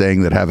what he's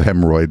saying that have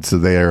hemorrhoids, so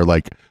they are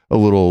like a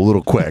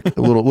little quick,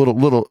 a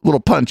little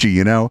punchy,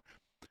 you know?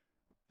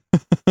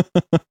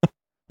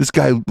 This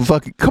guy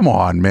fucking, come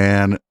on,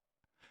 man.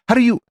 How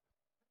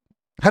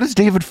does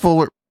David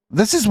Fuller,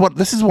 this is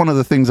one of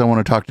the things I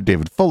want to talk to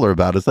David Fuller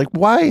about is like,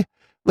 why,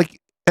 like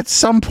at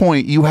some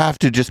point you have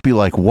to just be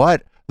like,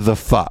 what the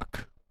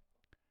fuck?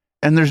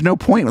 And there's no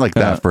point like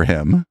that for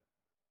him.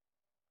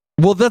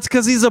 Well, that's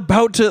because he's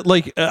about to,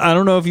 like, I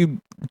don't know if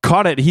you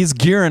caught it. He's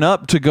gearing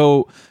up to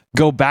go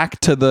back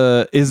to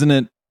the, isn't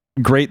it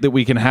great that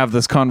we can have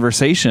this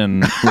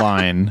conversation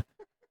line?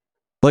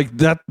 Like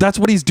that's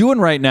what he's doing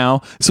right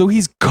now. So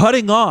he's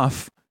cutting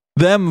off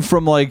them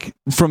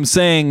from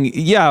saying,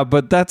 yeah,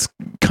 but that's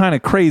kind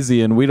of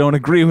crazy and we don't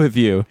agree with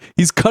you.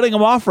 He's cutting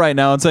them off right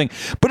now and saying,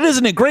 but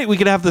isn't it great we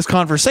could have this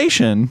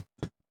conversation?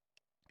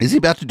 Is he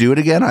about to do it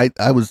again?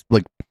 I was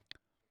like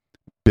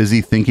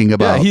busy thinking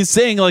about. Yeah, he's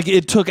saying like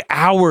it took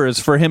hours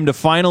for him to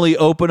finally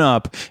open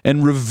up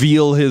and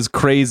reveal his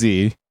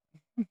crazy.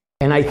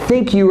 And I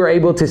think you were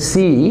able to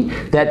see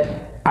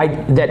that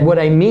what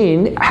I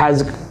mean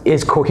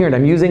is coherent.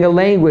 I'm using a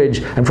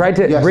language. I'm trying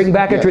to bring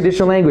back a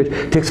traditional language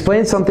to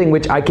explain something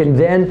which I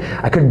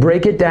could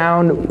break it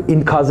down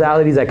in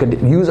causalities. I could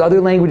use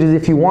other languages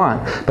if you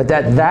want, but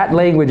that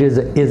language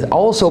is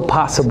also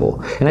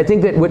possible. And I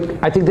think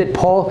that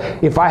Paul,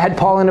 if I had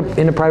Paul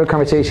in a private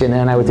conversation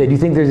and I would say, do you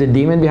think there's a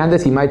demon behind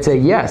this? He might say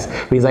yes,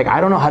 but he's like, I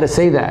don't know how to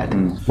say that.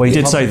 Well, he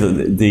did say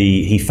that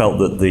he felt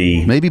that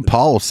maybe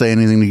Paul will say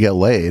anything to get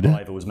laid.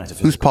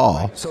 Who's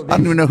Paul? I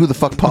don't even know who the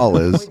fuck Paul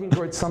is. Pointing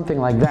towards something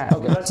like that.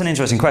 Okay. That's an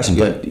interesting question,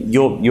 but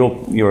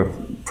you're a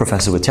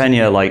professor with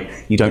tenure. Like,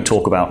 you don't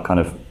talk about kind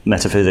of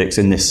metaphysics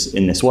in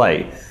this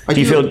way. Do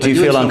you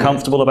feel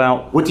uncomfortable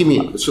about? What do you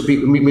mean? So,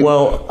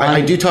 well,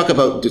 I do talk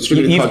about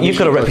distributed cognition. You've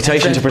got a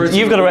reputation to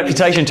you've got a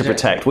reputation to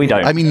protect. We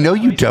don't. I mean, no,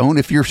 you don't.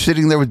 If you're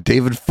sitting there with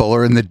David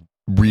Fuller and the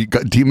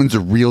Demon's a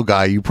real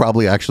guy, you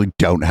probably actually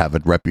don't have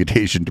a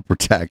reputation to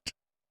protect.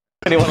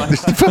 There's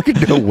fucking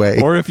no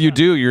way. Or if you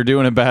do, you're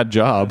doing a bad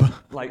job.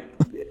 Like,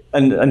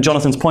 and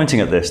Jonathan's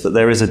pointing at this, that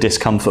there is a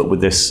discomfort with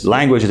this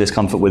language, a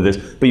discomfort with this,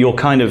 but you're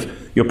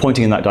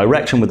pointing in that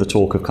direction with the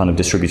talk of kind of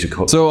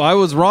distributed. So I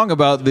was wrong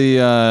about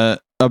the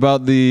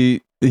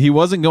he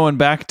wasn't going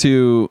back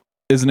to,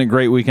 isn't it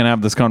great we can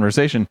have this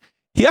conversation?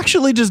 He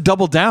actually just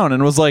doubled down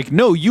and was like,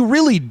 no, you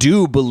really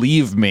do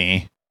believe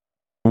me.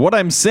 what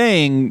I'm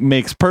saying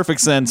makes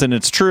perfect sense and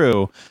it's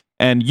true.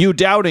 And you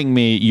doubting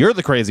me, you're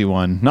the crazy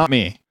one, not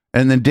me.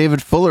 And then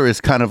David Fuller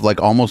is kind of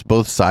like almost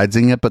both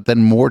sidesing it, but then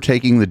more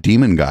taking the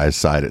demon guy's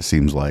side, it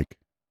seems like.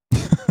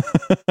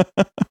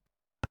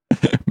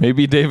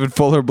 Maybe David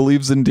Fuller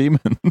believes in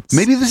demons.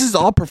 Maybe this is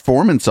all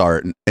performance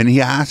art, and he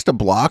has to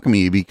block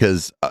me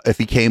because if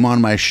he came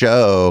on my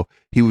show,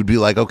 he would be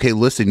like, okay,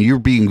 listen, you're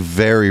being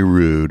very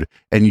rude,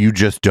 and you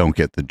just don't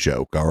get the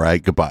joke, all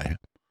right? Goodbye.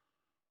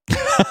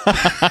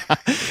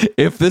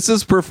 If this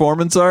is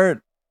performance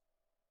art,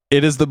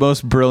 it is the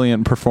most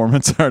brilliant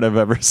performance art I've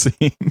ever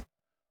seen.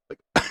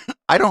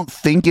 I don't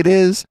think it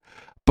is,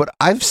 but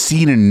I've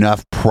seen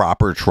enough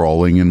proper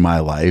trolling in my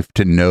life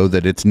to know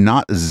that it's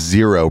not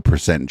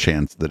 0%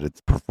 chance that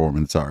it's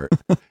performance art.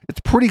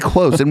 It's pretty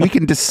close, and we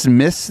can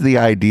dismiss the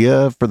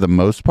idea for the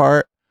most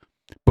part,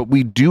 but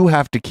we do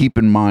have to keep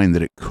in mind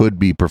that it could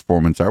be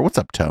performance art. What's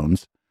up,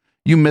 Tones?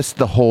 You missed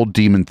the whole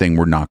demon thing.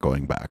 We're not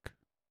going back.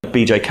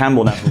 BJ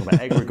Campbell now talking about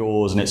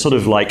egregores, and it's sort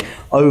of like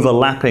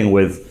overlapping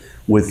with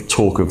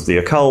talk of the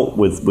occult.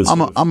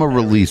 I'm a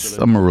release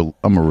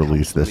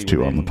this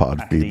too on the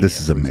pod feed. This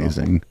is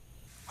amazing.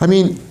 I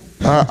mean,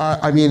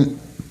 I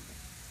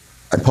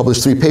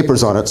published 3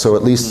 papers on it, so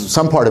at least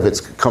some part of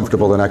it's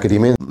comfortable in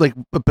academia. Like,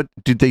 but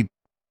did they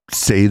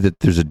say that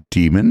there's a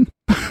demon?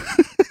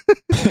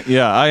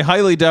 Yeah, I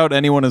highly doubt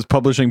anyone is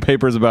publishing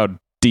papers about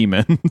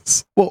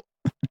demons. Well,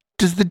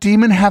 does the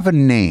demon have a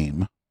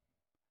name?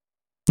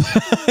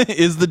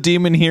 Is the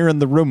demon here in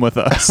the room with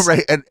us?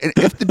 Right, and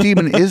if the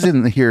demon is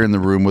here in the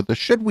room with us,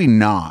 should we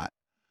not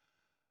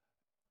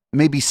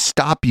maybe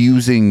stop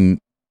using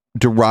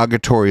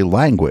derogatory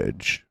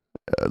language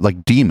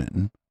like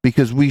demon,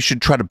 because we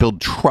should try to build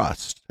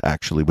trust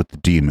actually with the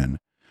demon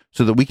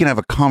so that we can have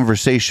a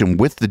conversation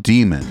with the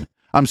demon.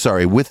 I'm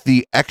sorry, with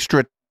the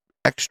extra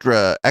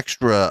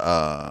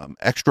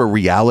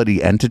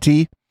reality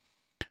entity.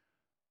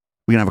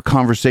 We can have a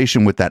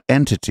conversation with that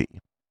entity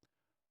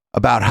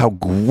about how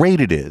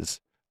great it is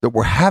that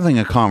we're having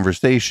a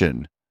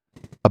conversation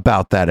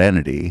about that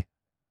entity.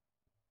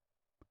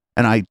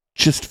 And I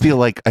feel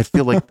like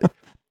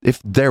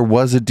if there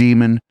was a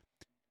demon,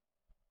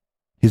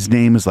 his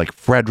name is like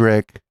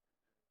Frederick,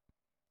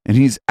 and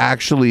he's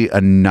actually a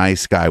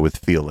nice guy with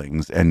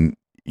feelings, and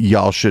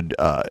y'all should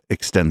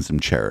extend some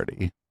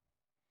charity.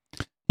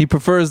 He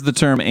prefers the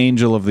term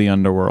angel of the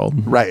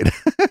underworld. Right.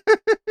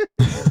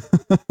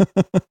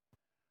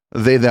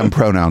 They, them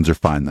pronouns are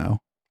fine, though.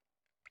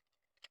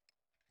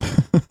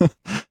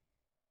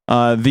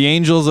 The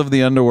Angels of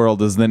the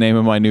Underworld is the name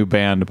of my new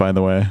band, by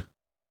the way.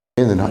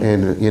 In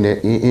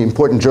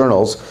important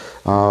journals.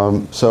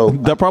 So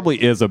that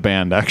probably is a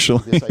band,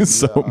 actually.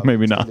 So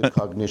maybe not.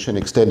 Cognition,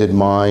 extended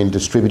mind,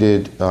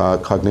 distributed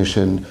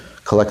cognition,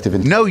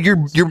 collective. No, your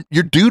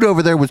dude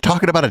over there was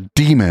talking about a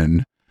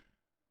demon.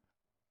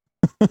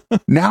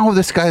 Now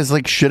this guy's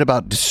like shit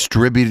about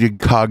distributed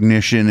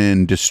cognition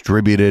and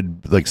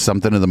distributed like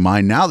something of the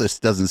mind. Now this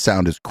doesn't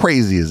sound as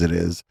crazy as it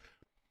is.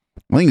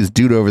 I think this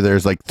dude over there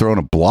is like throwing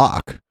a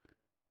block.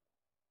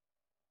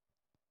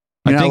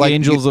 I think like,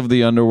 Angels of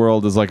the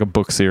Underworld is like a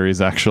book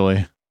series,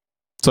 actually.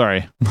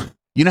 Sorry.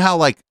 You know how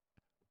like,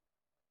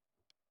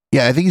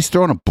 yeah, I think he's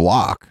throwing a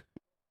block.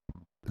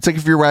 It's like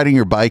if you're riding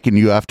your bike and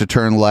you have to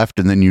turn left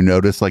and then you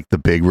notice like the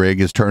big rig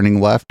is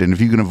turning left. And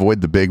if you can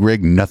avoid the big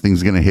rig,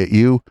 nothing's going to hit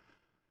you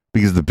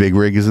because the big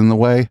rig is in the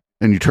way.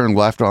 And you turn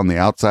left on the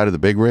outside of the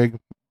big rig.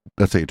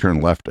 That's how you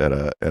turn left at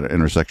an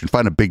intersection.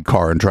 Find a big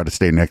car and try to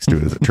stay next to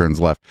it as it turns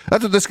left.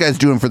 That's what this guy's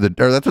doing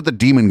that's what the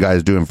demon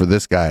guy's doing for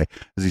this guy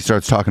as he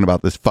starts talking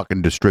about this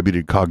fucking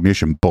distributed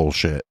cognition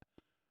bullshit.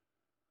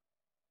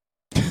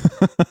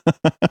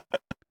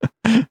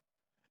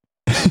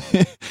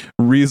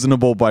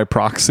 Reasonable by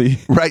proxy.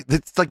 Right.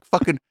 It's like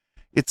fucking,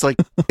 it's like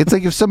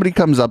if somebody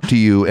comes up to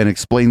you and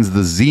explains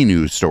the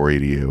Xenu story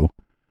to you,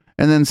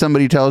 and then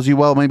somebody tells you,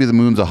 well, maybe the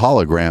moon's a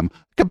hologram.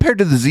 Compared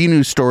to the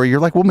Xenu story, you're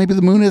like, well, maybe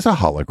the moon is a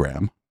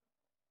hologram.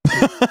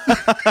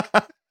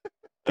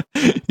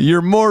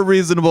 You're more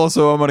reasonable,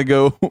 so I'm going to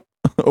go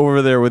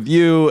over there with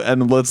you,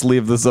 and let's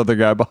leave this other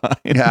guy behind.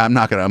 Yeah, I'm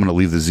going to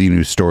leave the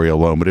Xenu story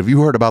alone. But have you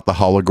heard about the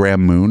hologram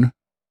moon?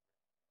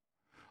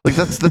 Like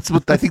that's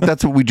what I think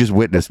that's what we just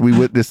witnessed. We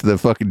witnessed the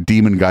fucking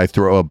demon guy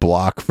throw a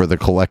block for the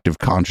collective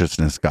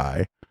consciousness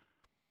guy.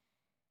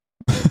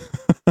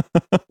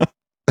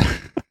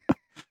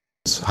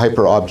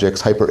 Hyper objects,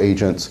 hyper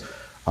agents.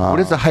 What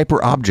is a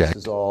hyper object?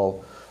 This is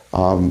all.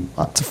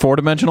 It's a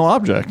 4-dimensional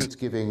object. It's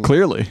giving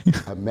clearly,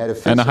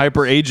 and a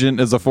hyper agent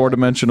is a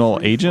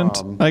 4-dimensional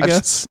agent. I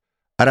guess.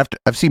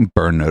 I've seen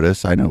Burn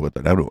Notice. I know what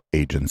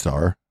agents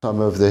are. Some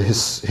of the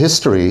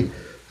history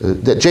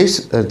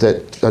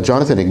that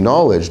Jonathan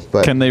acknowledged,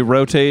 but can they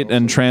rotate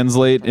and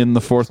translate in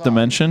the 4th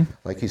dimension?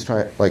 Like he's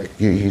trying,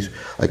 he's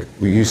like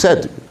you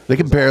said, they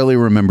can barely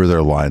remember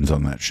their lines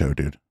on that show,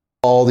 dude.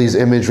 All these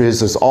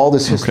images, there's all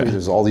this history,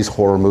 there's all these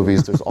horror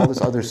movies, there's all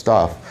this other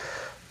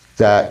stuff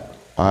that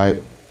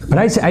I.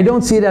 But I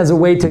don't see it as a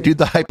way to. Dude,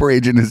 the hyper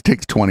agent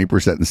takes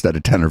 20% instead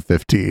of 10 or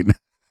 15.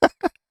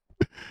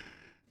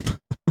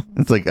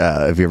 It's like,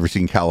 have you ever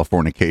seen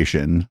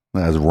Californication?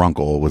 As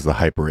Runkle was the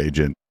hyper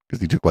agent because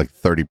he took like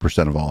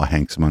 30% of all of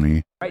Hank's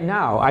money. Right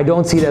now, I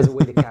don't see it as a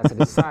way to cast it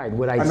aside.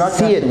 What I'm not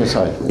see it casting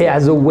aside.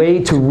 as a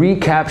way to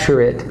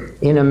recapture it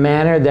in a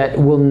manner that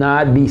will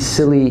not be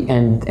silly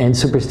and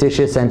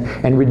superstitious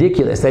and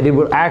ridiculous. That it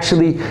will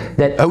actually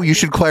Oh, you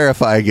should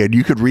clarify again.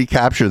 You could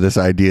recapture this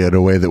idea in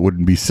a way that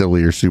wouldn't be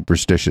silly or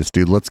superstitious,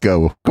 dude. Let's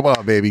go. Come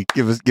on, baby.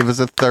 Give us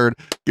a third.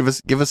 Give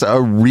us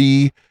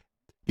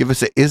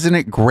a, isn't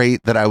it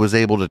great that I was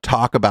able to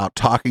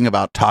talking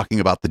about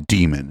the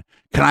demon?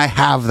 Can I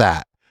have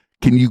that?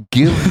 Can you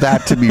give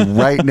that to me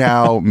right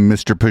now,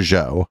 Mr.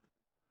 Peugeot?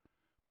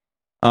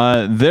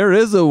 There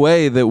is a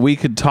way that we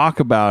could talk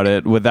about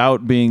it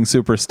without being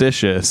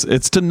superstitious.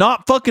 It's to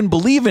not fucking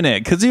believe in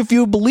it. Because if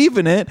you believe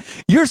in it,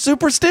 you're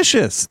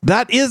superstitious.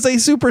 That is a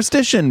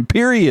superstition,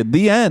 period.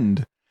 The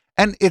end.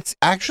 And it's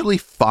actually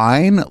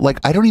fine. Like,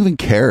 I don't even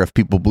care if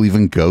people believe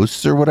in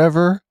ghosts or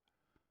whatever.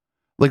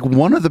 Like,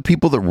 one of the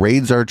people that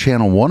raids our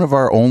channel, one of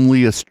our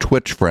onlyest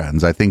Twitch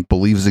friends, I think,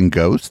 believes in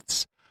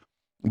ghosts.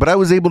 But I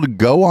was able to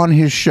go on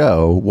his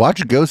show,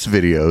 watch ghost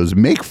videos,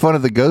 make fun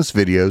of the ghost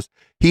videos.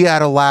 He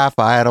had a laugh,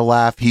 I had a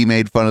laugh, he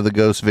made fun of the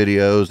ghost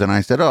videos, and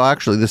I said, oh,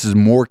 actually, this is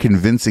more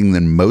convincing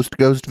than most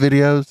ghost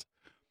videos.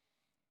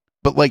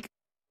 But, like,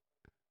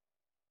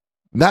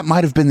 that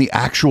might have been the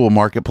actual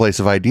marketplace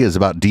of ideas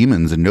about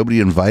demons, and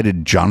nobody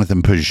invited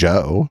Jonathan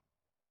Peugeot.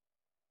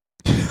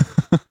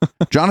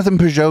 Jonathan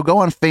Peugeot, go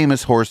on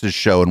Famous Horse's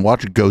show and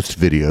watch ghost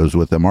videos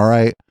with him, all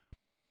right?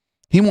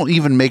 He won't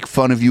even make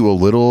fun of you a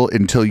little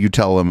until you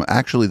tell him,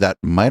 actually, that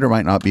might or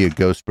might not be a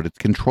ghost, but it's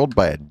controlled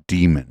by a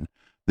demon.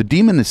 The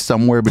demon is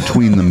somewhere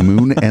between the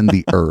moon and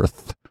the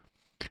earth.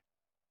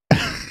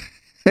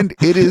 And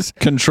it is...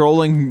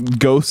 Controlling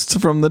ghosts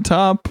from the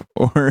top?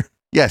 Or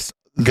yes,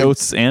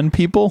 ghosts and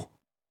people?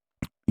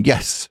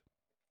 Yes.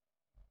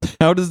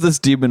 How does this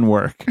demon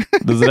work?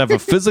 Does it have a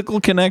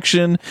physical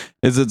connection?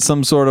 Is it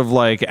some sort of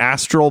like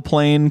astral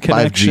plane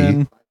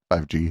connection?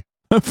 5G.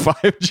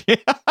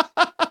 5G.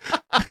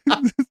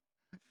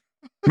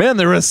 Man,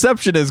 the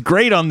reception is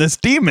great on this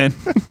demon.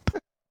 I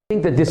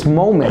think that this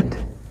moment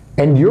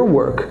and your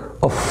work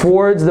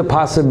affords the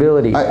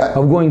possibility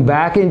of going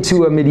back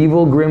into a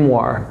medieval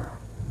grimoire,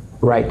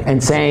 right,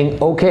 and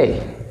saying,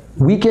 okay,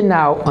 we can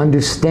now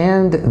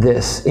understand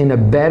this in a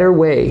better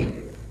way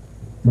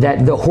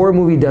that the horror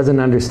movie doesn't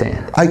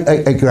understand.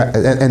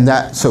 And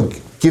that, so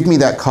give me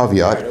that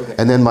caveat,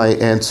 and then my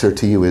answer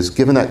to you is,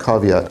 given that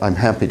caveat, I'm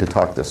happy to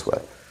talk this way.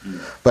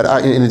 But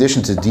in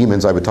addition to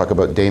demons, I would talk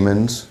about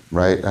Daemons,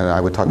 right? And I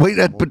would talk. Wait,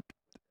 but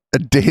a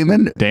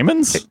daemon?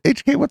 Daemons?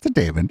 HK, what's a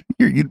daemon?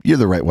 You're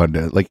the right one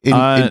to like in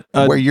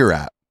where you're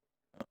at.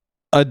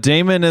 A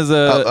daemon is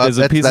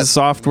a piece of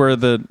software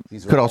that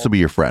could also be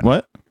your friend.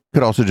 What?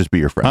 Could also just be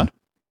your friend. Huh?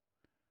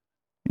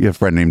 You have a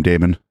friend named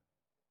Damon?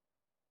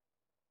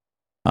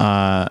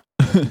 No.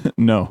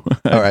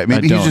 All right,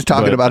 maybe he's just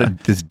talking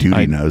about this dude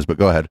he knows. But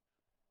go ahead.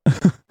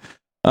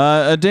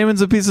 A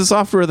daemon's a piece of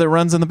software that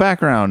runs in the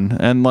background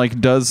and like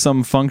does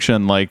some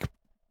function like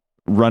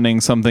running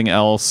something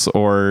else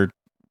or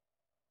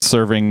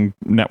serving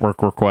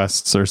network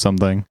requests or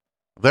something.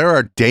 There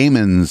are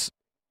daemons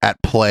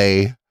at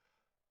play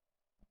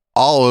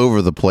all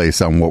over the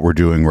place on what we're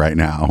doing right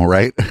now,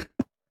 right?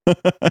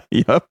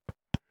 Yep.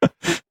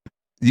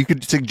 You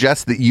could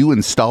suggest that you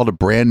installed a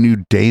brand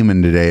new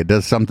daemon today. It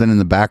does something in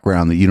the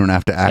background that you don't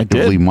have to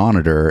actively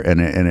monitor,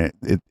 and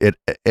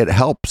it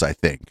helps, I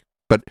think.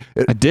 But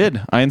I did.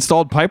 I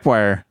installed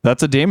Pipewire.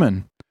 That's a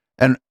daemon.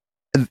 And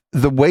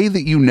the way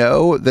that you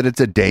know that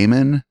it's a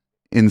daemon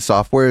in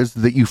software is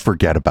that you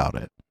forget about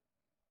it.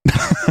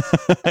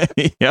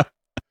 Yeah.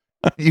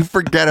 You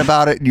forget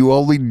about it and you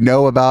only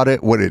know about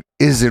it when it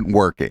isn't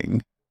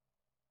working.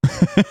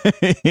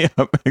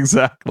 Yep,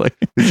 exactly.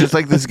 It's just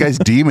like this guy's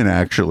demon,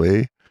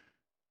 actually.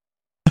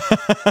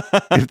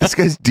 If this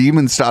guy's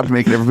demon stopped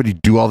making everybody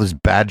do all this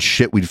bad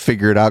shit, we'd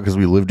figure it out because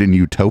we lived in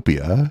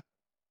utopia.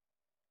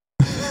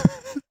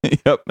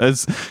 Yep.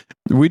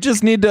 We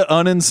just need to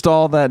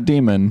uninstall that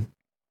demon.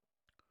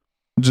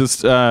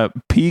 Just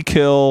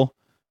pkill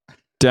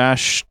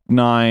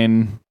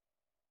 -9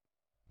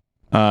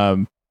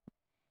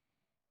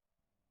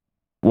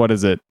 what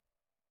is it?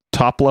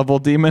 Top level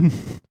demon?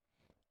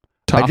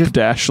 Top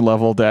dash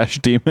level dash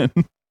demon.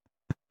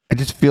 I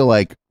just feel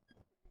like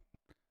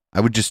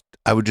I would just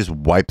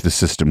wipe the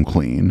system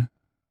clean.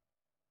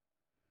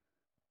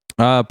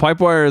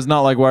 Pipewire is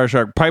not like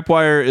Wireshark.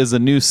 Pipewire is a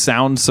new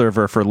sound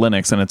server for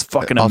Linux, and it's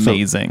fucking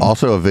amazing.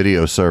 Also a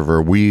video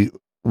server. We've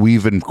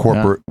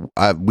implemented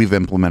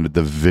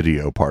the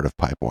video part of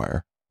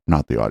Pipewire,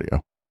 not the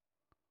audio.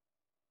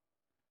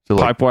 So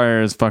like,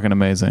 Pipewire is fucking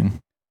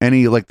amazing.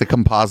 Any like the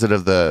composite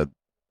of the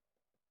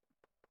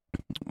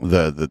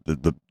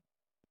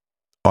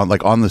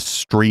on the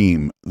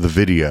stream, the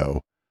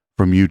video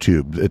from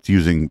YouTube, it's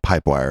using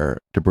Pipewire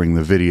to bring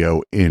the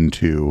video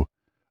into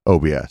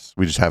OBS.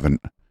 We just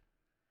haven't.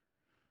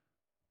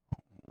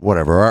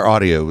 Whatever, our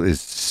audio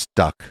is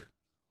stuck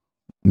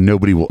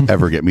nobody will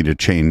ever get me to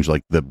change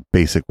like the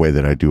basic way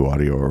that I do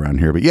audio around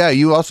here. But yeah,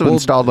 you also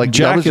installed like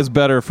Jack is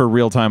better for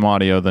real-time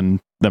audio than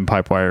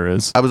Pipewire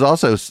is. I was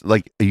also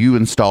like, you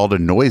installed a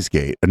noise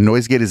gate. A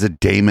noise gate is a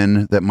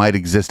daemon that might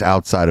exist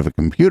outside of a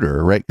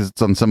computer, right? Because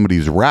it's on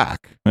somebody's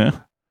rack. Yeah.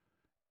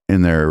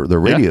 In their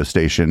radio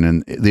station,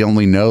 and they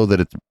only know that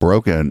it's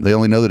broken. They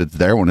only know that it's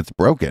there when it's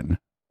broken.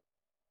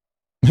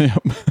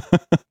 Yep.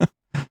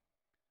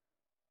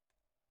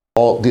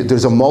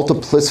 There's a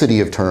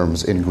multiplicity of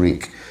terms in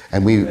Greek,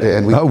 and we.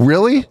 Oh,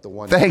 really?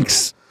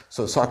 Thanks.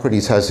 So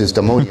Socrates has his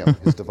daemonium,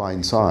 his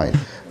divine sign,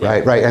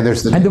 right? And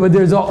there's but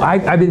there's all.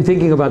 I've been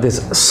thinking about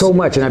this so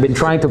much, and I've been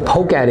trying to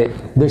poke at it.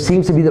 There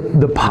seems to be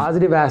the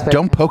positive aspect.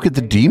 Don't poke at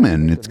the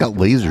demon. It's got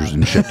lasers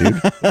and shit,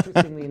 dude.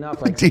 Interestingly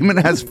enough, like, the demon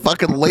has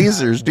fucking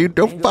lasers, dude.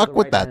 Don't fuck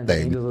with that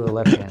thing. Angels are the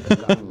left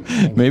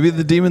hand. Maybe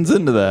the demon's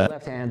into that. The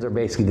left hands are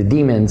basically the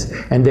demons,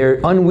 and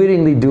they're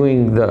unwittingly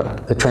doing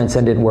the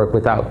transcendent work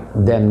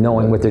without them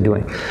knowing what they're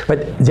doing.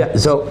 But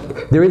so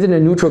there isn't a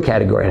neutral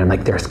category, and I'm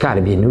like, there's got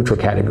to be a neutral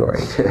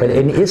category. But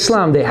in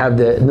Islam, they have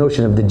the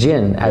notion of the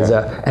jinn as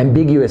a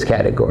ambiguous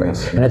category.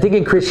 Yes. And I think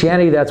in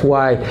Christianity, that's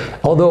why,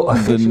 although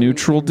the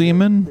neutral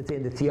demon?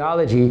 In the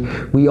theology,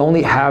 we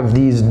only have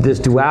this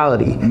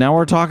duality. Now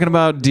we're talking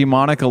about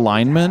demonic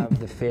alignment?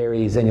 The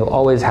fairies, and you'll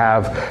always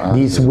have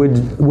these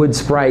wood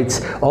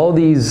sprites, all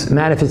these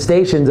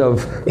manifestations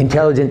of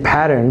intelligent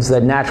patterns,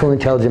 that natural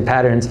intelligent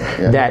patterns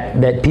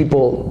that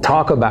people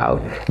talk about,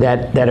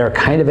 that are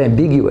kind of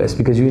ambiguous,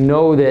 because you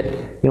know that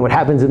what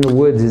happens in the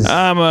woods is...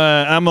 I'm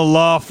a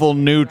lawful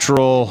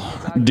neutral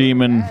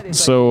demon,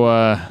 so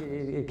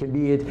it can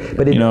be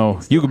but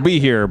you could be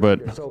here,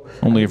 but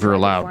only if you're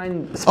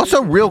allowed.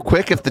 Also, real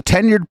quick, if the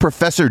tenured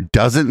professor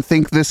doesn't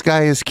think this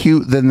guy is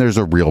cute, then there's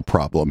a real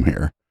problem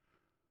here.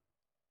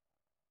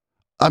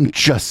 I'm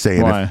just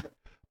saying. Why?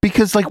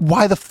 Because like,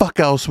 why the fuck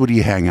else would he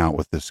hang out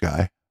with this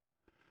guy?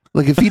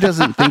 Like, if he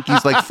doesn't think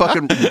he's like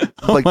fucking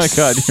like my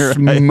God, you're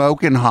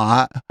smoking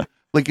hot.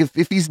 Like,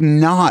 if he's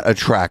not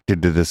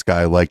attracted to this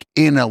guy, like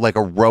in a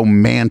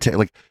romantic,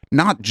 like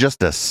not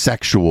just a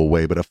sexual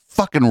way, but a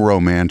fucking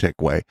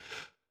romantic way.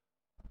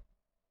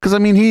 Because I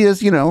mean, he is,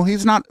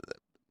 he's not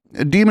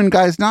a demon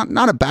guy's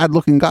not a bad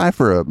looking guy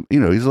for a,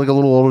 he's like a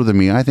little older than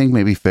me. I think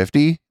maybe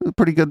 50.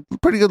 Pretty good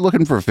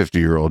looking for a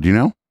 50-year-old,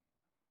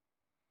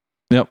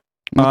 Yep.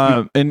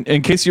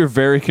 In case you're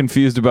very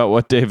confused about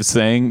what Dave is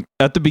saying,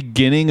 at the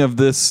beginning of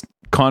this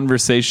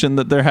conversation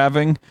that they're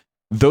having,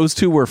 those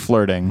two were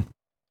flirting.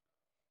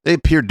 They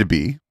appeared to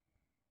be.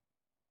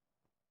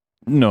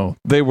 No,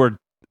 they were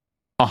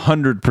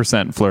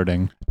 100%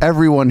 flirting.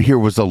 Everyone here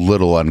was a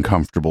little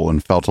uncomfortable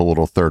and felt a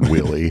little third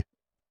wheelie.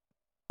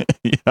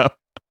 Yeah.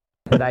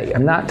 But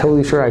I'm not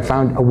totally sure I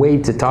found a way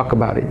to talk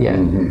about it yet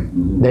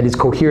that is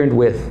coherent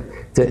with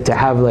to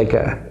have like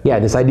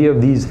this idea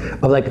of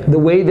the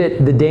way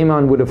that the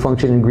daemon would have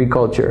functioned in Greek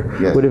culture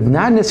would have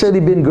not necessarily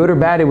been good or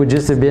bad. It would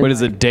just have been. What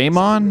is it,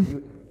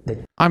 daemon?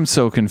 I'm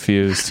so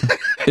confused.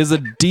 Is a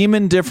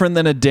demon different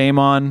than a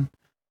daemon?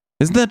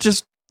 Isn't that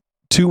just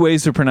two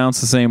ways to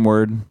pronounce the same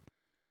word?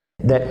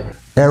 That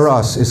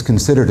Eros is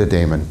considered a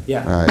daemon.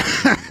 Yeah.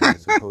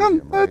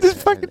 Just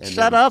fucking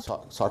shut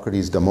up.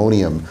 Socrates'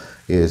 daemonium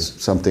is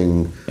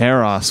something.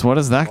 Eros, what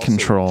does that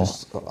control?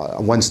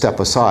 One step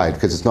aside,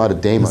 because it's not a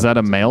daemon. Is that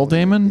a male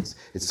daemon?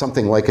 It's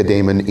something like a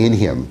daemon in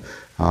him.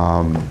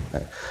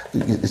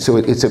 So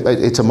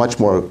it's a much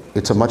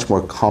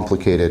more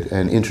complicated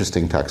and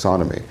interesting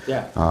taxonomy.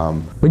 Yeah.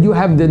 But you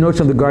have the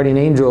notion of the guardian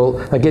angel,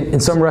 like in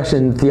some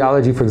Russian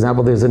theology, for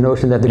example, there's a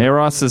notion that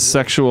Eros is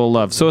sexual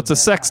love, so it's a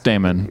sex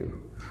daemon.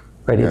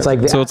 Right. It's like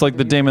it's like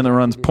the daemon that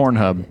runs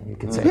Pornhub. You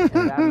could say. And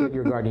that's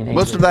your guardian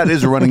angel. Most of that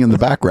is running in the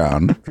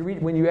background.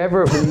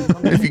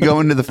 If you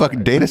go into the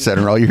fucking data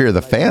center, all you hear are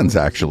the fans.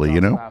 Actually,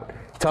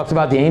 Talks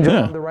about the angel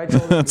on the right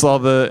shoulder. That's all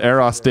the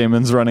Eros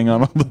daemons running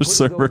on all those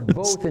servers.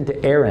 Both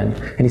into Aaron,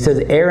 and he says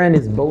Aaron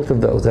is both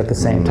of those at the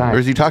same time. Or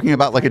is he talking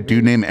about like a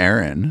dude named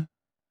Aaron?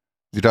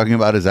 Is he talking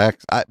about his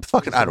ex? I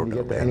don't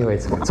know.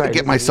 Anyways, I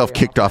get myself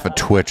kicked off of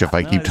Twitch if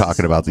I keep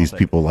talking about these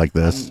people like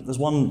this. There's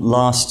one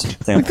last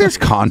thing. Like, there's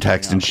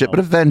context and shit, but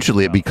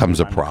eventually it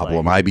becomes a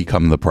problem. I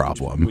become the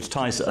problem. Which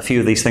ties a few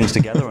of these things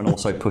together and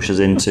also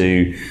pushes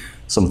into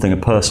something of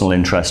personal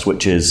interest,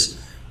 which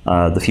is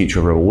the future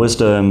of Rebel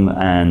Wisdom,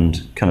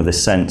 and kind of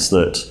this sense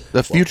that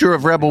the future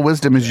of Rebel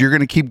Wisdom is you're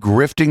going to keep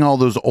grifting all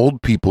those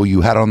old people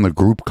you had on the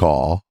group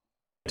call.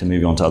 To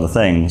move on to other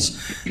things.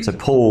 So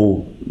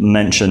Paul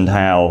mentioned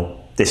how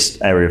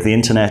this area of the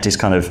internet is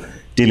kind of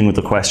dealing with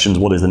the questions: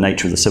 what is the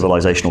nature of the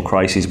civilizational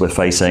crises we're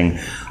facing,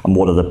 and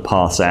what are the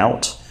paths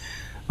out?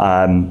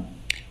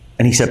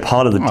 And he said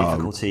part of the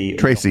difficulty...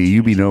 Tracy,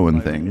 you be knowing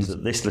things. Is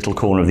that this little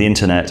corner of the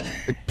internet...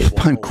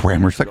 Punk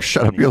Grammar's like,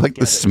 shut up. You're like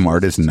the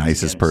smartest,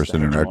 nicest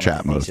person in our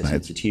chat most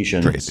nights.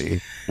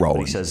 Tracy,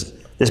 rolling. He says,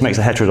 this makes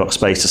the heterodox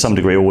space to some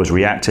degree always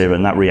reactive,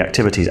 and that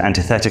reactivity is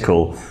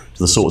antithetical to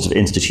the sorts of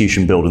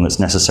institution building that's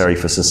necessary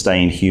for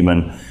sustained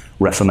human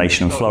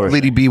reformation and flourishing.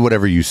 Lady B,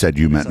 whatever you said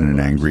you meant in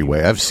an angry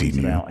way. I've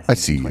seen you. I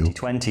see you.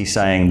 2020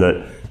 saying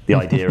that the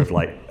idea of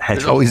like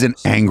There's always an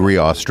angry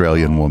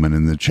Australian woman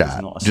in the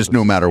chat. Just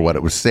no matter what.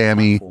 It was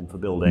Sammy.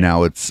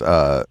 Now it's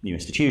new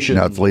institutions.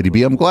 now it's Lady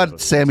B. I'm glad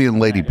Sammy and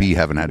Lady B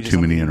haven't had too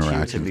many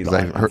interactions, because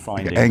I heard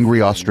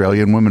angry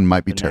Australian women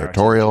might be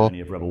territorial.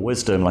 Of Rebel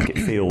Wisdom, like it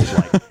feels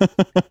like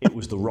it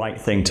was the right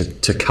thing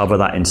to cover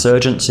that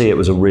insurgency. It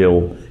was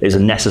a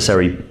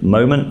necessary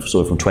moment,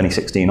 sort of from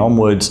 2016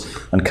 onwards,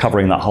 and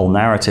covering that whole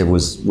narrative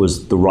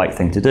was the right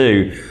thing to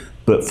do.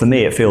 But for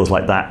me, it feels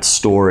like that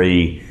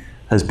story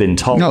has been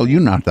told. No, you're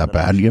not that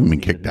bad. You haven't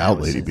been kicked out,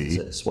 Lady B.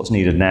 What's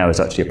needed now is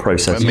actually a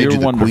process. You're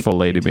wonderful,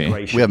 Lady B.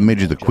 We haven't made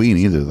you the queen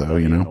either, though,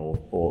 you know.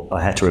 Or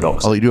a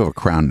heterodox. Oh, you do have a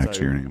crown next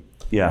to your name.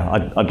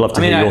 Yeah, I'd love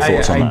to hear your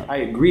thoughts on that. I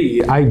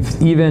agree.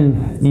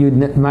 You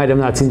might have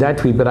not seen that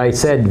tweet, but I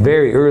said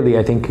very early,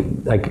 I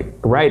think,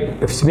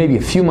 maybe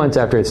a few months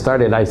after it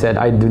started, I said,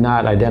 I do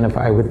not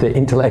identify with the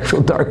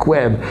intellectual dark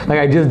web. Like,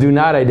 I just do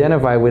not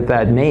identify with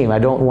that name. I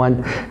don't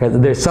want,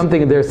 there's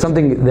something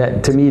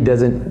that to me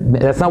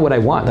that's not what I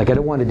want. Like, I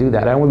don't want to do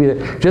that. I don't want to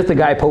be just the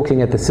guy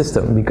poking at the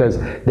system, because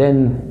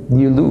then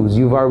you lose.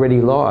 You've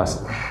already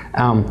lost.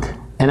 I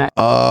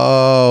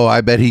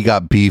bet he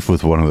got beef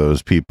with one of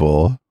those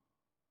people.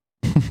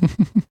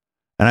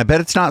 And I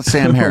bet it's not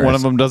Sam Harris. One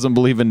of them doesn't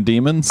believe in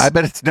demons. I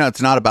bet it's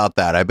not about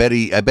that. I bet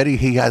he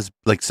has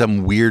like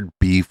some weird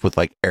beef with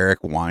like Eric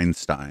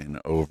Weinstein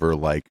over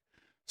like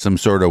some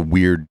sort of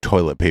weird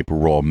toilet paper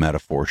roll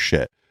metaphor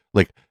shit.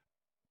 Like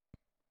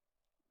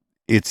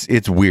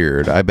it's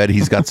weird. I bet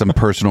he's got some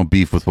personal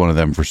beef with one of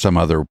them for some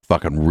other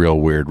fucking real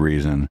weird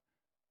reason.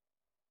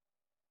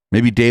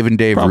 Maybe Dave and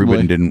Dave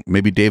Rubin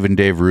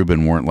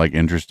weren't like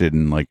interested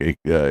in like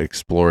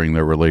exploring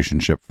their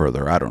relationship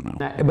further. I don't know.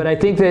 But I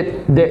think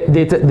that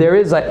there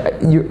is like,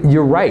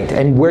 you're right,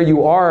 and where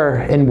you are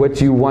and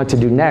what you want to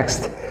do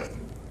next,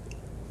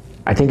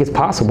 I think it's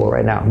possible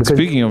right now.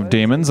 Speaking of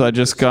demons, I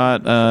just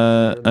got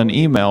an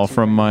email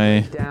from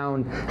my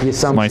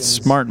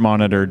smart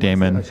monitor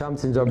daemon.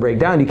 Assumptions or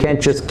breakdown. You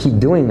can't just keep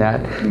doing that.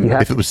 You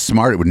have if it was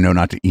smart, it would know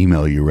not to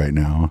email you right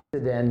now. to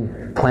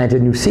then plant a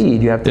new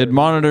seed. You have to. It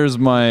monitors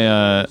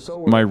my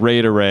my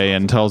RAID array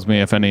and tells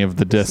me if any of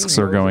the disks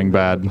are going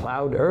bad.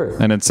 Cloud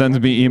Earth. And it sends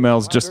me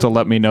emails just to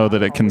let me know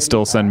that it can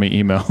still send me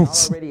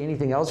emails. Already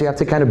anything else, you have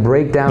to kind of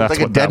break down. That's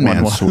It's like a what dead that one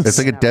man. was. It's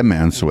like a dead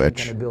man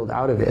switch. To build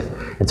out of it.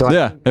 And so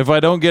Yeah, if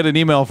I don't get an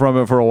email from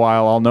it for a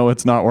while, I'll know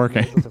it's not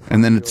working.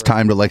 And then it's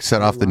time to like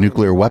set off the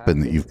nuclear weapon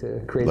that you've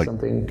like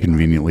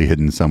conveniently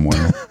hidden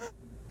somewhere.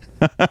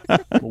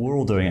 Well, we're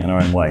all doing it in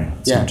our own way.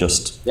 It's not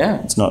just.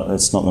 Yeah. It's not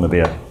going to be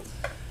a.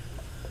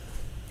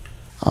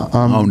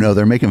 Oh no,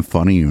 they're making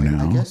fun of you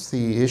now. I guess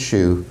the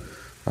issue,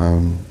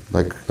 on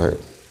my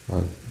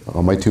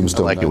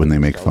tombstone. I like it when they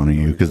make fun of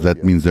you, because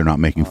that means they're not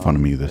making fun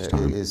of me this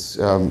time. Is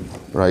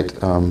right.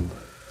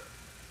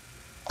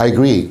 I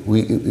agree.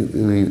 We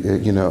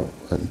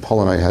and Paul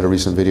and I had a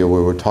recent video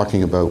where we're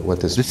talking about what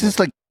this. This is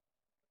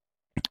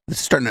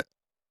starting to.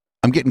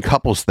 I'm getting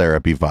couples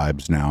therapy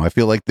vibes now. I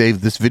feel like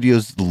this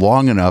video's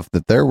long enough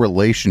that their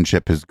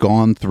relationship has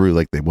gone through,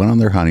 like they went on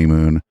their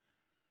honeymoon,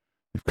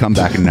 they've come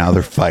back and now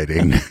they're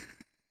fighting.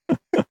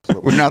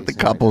 We're not the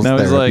couples Now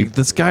therapy. he's like,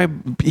 this guy,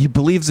 he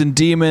believes in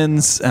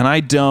demons and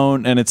I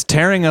don't, and it's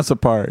tearing us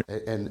apart.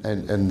 L.A.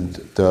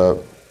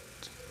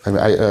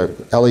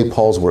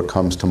 Paul's work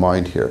comes to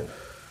mind here.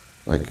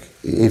 Like,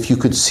 if you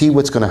could see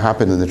what's going to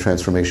happen in the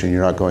transformation,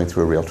 you're not going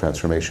through a real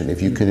transformation.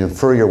 If you can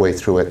infer your way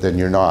through it, then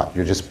you're not.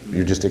 You're just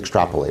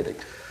extrapolating,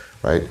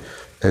 right?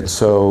 And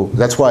so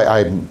that's why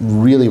I'm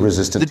really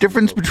resistant. The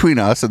difference between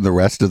us and the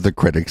rest of the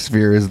critic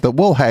sphere is that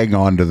we'll hang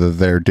on to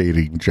their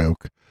dating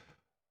joke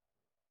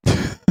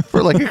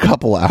for like a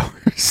couple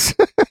hours,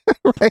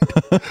 right?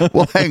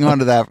 We'll hang on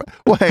to that.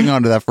 We'll hang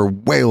on to that for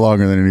way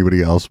longer than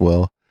anybody else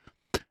will.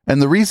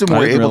 And the reason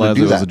we're able to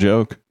do that was a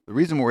joke. The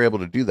reason we're able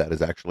to do that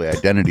is actually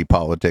identity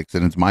politics,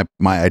 and it's my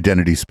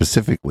identity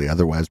specifically.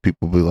 Otherwise,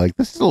 people will be like,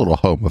 "This is a little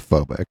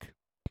homophobic."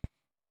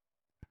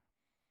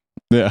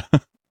 Yeah,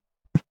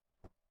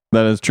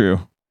 that is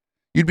true.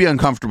 You'd be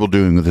uncomfortable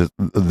doing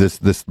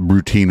this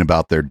routine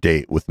about their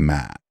date with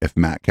Matt. If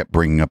Matt kept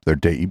bringing up their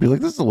date, you'd be like,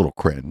 "This is a little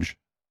cringe."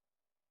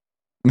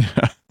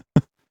 Yeah,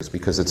 It's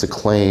because it's a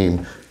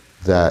claim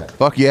that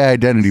fuck yeah,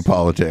 identity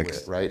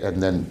politics, right?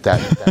 And then that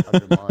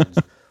undermines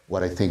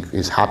what I think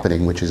is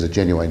happening, which is a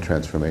genuine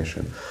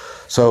transformation.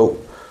 So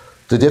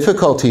the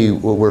difficulty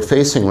we're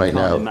facing right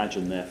now.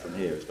 Imagine there from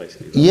here is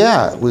basically.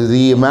 Yeah,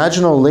 the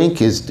imaginal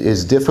link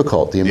is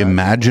difficult. The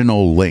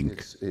imaginal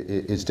link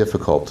is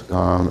difficult,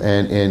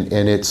 and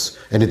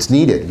it's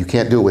needed. You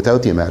can't do it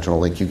without the imaginal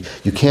link.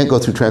 You can't go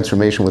through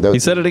transformation without. He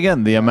said it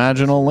again. The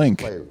imaginal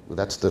link.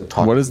 That's the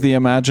talk. What is the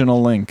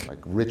imaginal link? Like,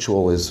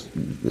 ritual is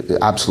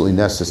absolutely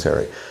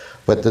necessary,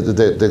 but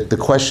the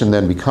question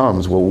then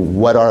becomes, well,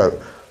 what are,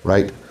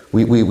 right?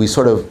 We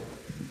sort of,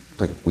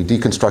 like, we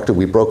deconstructed,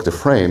 we broke the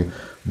frame,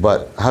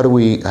 but how do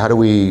we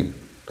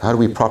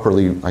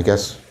properly, I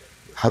guess,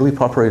 how do we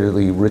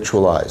properly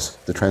ritualize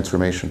the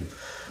transformation?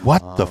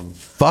 What the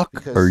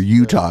fuck are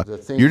you talking?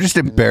 You're just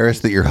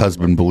embarrassed that your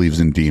husband believes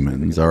in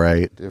demons, all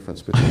right?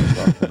 Difference between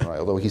Dr. and I,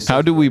 although he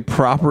How do we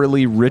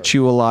properly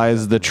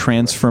ritualize the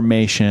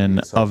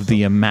transformation of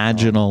the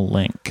imaginal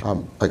link?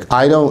 like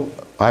I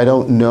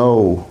don't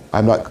know.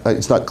 I'm not.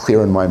 It's not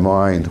clear in my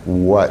mind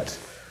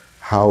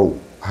how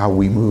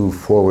we move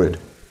forward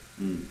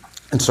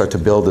and start to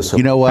build this.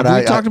 You know what?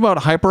 Have we talked about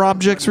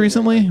hyperobjects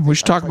recently? We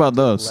should talk about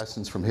those.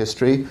 Lessons from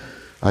history.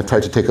 I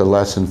tried to take a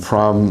lesson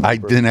from.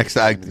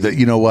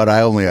 You know what?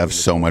 I only have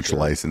so much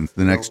license.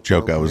 The next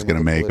joke I was going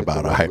to make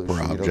about a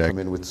hyperobject. Come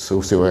in with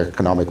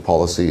socioeconomic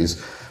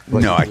policies.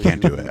 No, I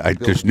can't do it.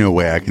 There's no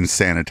way I can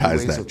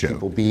sanitize that joke.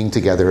 People being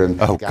together and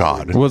oh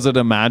God, was it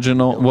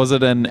imaginal? Was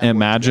it an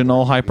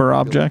imaginal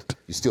hyperobject?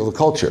 You steal the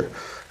culture,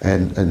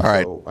 and all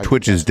right. So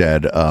Twitch is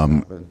dead. It's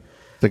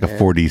like a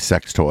 4D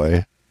sex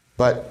toy.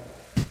 But.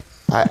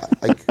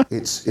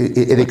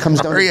 It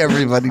comes down. Sorry,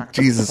 everybody.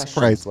 Jesus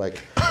Christ!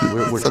 Like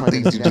we're trying to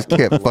you just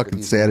can't fucking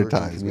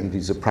sanitize.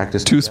 Communities of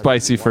practice. Too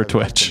spicy for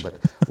Twitch.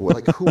 But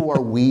like, who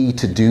are we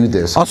to do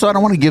this? Also, I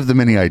don't want to give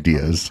them any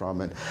ideas.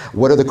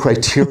 What are the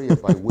criteria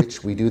by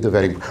which we do the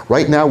vetting?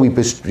 Right now, we've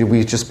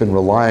just been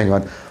relying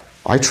on.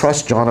 I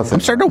trust Jonathan. I'm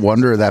starting to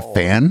wonder, that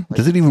fan,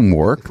 does it even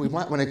work? If we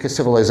want a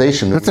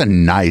civilization. That's a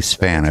nice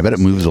fan. I bet it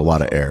moves a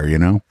lot of air. You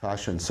know.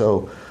 Fashion.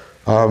 So,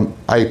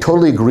 I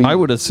totally agree. I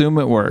would assume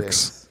it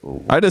works.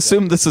 I'd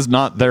assume this is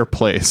not their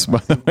place, by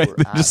the way.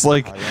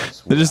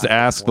 They just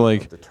ask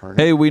like,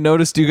 hey, we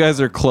noticed you guys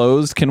are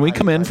closed. Can we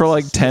come in for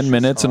like 10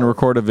 minutes and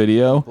record a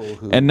video?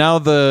 And now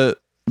the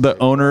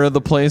owner of the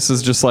place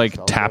is just like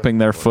tapping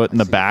their foot in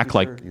the back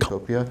like,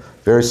 Utopia.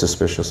 Very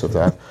suspicious of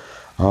that.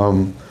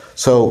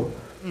 So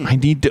I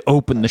need to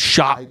open the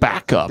shop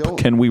back up.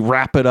 Can we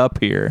wrap it up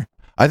here?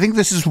 I think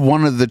this is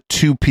one of the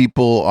two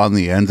people on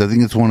the ends. I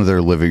think it's one of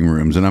their living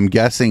rooms, and I'm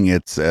guessing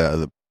it's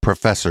the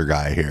professor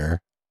guy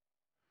here.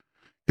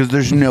 Because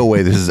there's no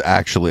way this is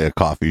actually a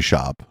coffee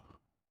shop.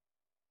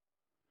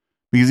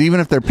 Because even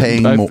if they're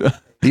paying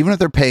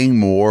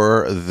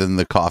more than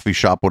the coffee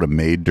shop would have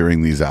made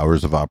during these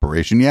hours of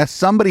operation, yes,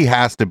 somebody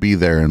has to be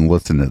there and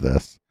listen to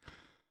this.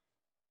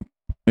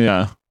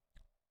 Yeah.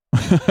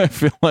 I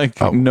feel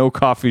like no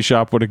coffee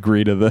shop would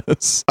agree to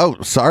this.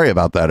 Oh, sorry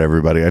about that,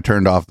 everybody. I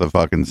turned off the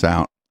fucking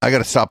sound. I got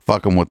to stop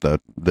fucking with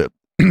the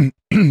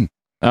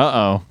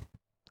Uh-oh.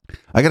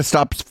 I got to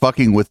stop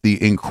fucking with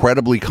the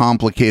incredibly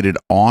complicated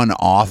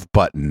on-off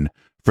button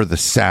for the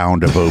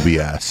sound of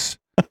OBS.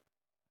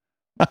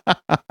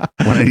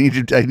 When I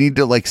need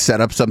to like set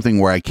up something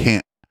where I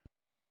can't.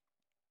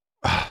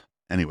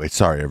 Anyway,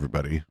 sorry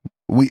everybody.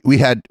 We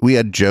had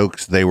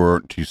jokes. They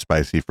weren't too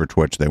spicy for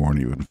Twitch. They weren't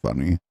even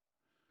funny.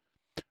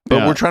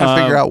 But we're trying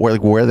to figure out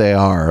where they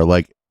are.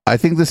 Like, I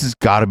think this has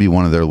got to be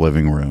one of their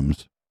living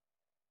rooms.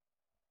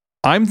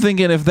 I'm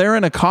thinking if they're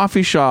in a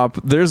coffee shop,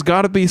 there's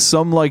got to be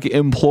some like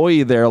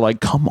employee there like,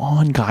 come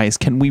on, guys,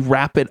 can we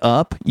wrap it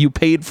up? You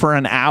paid for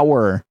an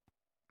hour.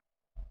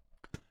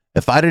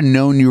 If I'd have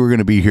known you were going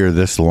to be here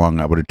this long,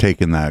 I would have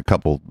taken that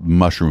couple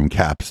mushroom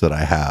caps that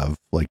I have,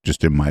 like,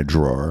 just in my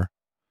drawer.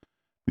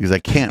 Because I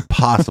can't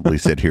possibly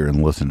sit here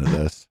and listen to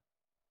this.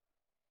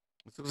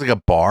 This looks like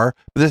a bar.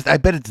 But I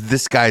bet it's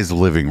this guy's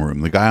living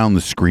room. The guy on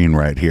the screen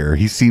right here.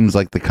 He seems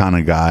like the kind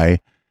of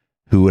guy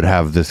who would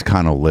have this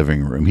kind of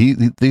living room.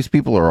 These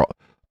people are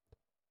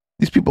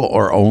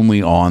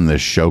only on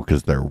this show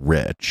because they're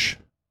rich.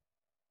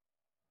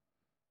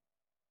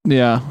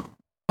 Yeah.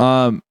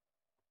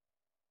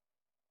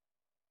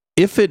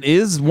 If it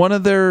is one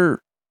of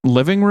their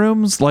living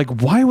rooms, like,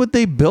 why would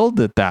they build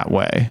it that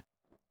way?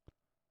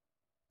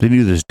 They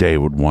knew this day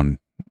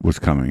was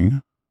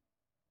coming.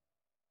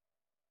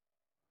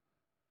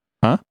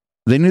 Huh?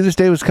 They knew this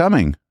day was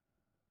coming.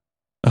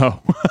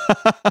 Oh,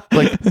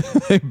 like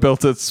they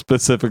built it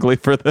specifically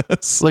for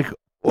this. Like,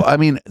 well, I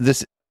mean,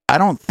 I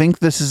don't think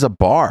this is a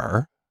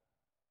bar.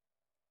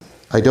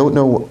 I don't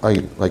know. I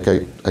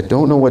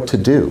don't know what to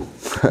do.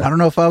 I don't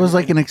know if I was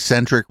like an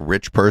eccentric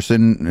rich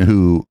person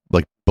who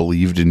like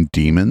believed in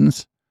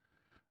demons.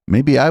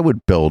 Maybe I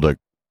would build a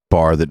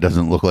bar that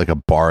doesn't look like a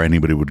bar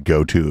anybody would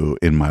go to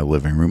in my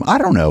living room. I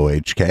don't know,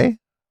 HK.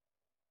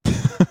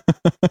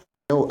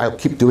 I'll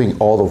keep doing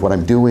all of what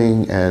I'm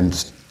doing and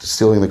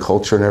stealing the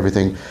culture and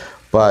everything,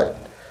 but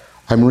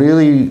I'm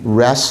really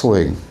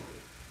wrestling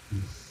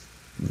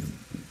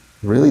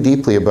really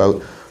deeply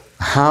about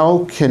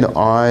how can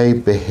I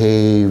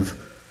behave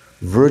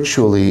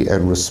virtually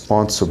and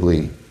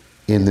responsibly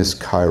in this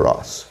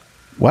kairos.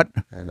 What?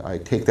 And I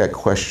take that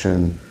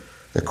question.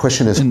 The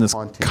question is in this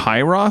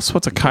kairos.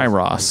 What's a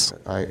kairos?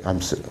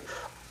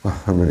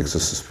 I'm really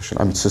suspicious.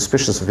 I'm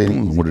suspicious of any.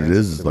 What it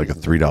is like a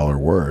 $3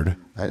 word,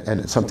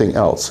 and something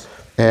else.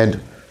 And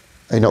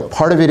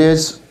part of it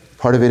is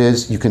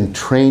you can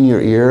train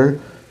your ear,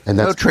 and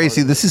that's. No,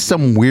 Tracy, this is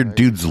some weird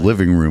dude's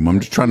living room. I'm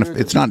just trying to.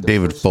 It's not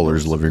David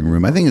Fuller's living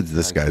room. I think it's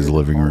this guy's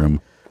living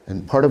room.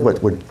 And part of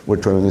what we're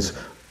doing is,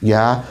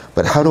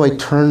 but how do I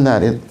turn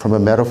that from a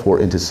metaphor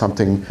into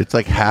something? It's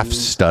like half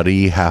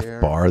study, half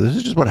bar. This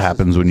is just what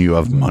happens when you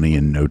have money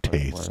and no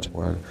taste.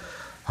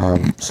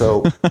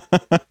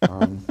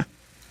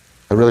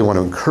 I really want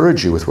to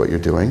encourage you with what you're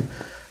doing,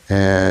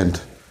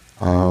 and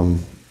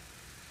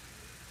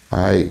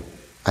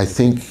I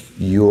think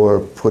you're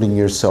putting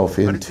yourself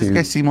into. Why does this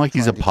guy seem like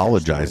he's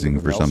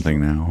apologizing for something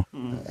now?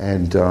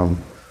 And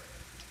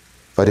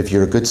but if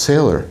you're a good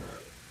sailor,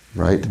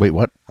 right? Wait,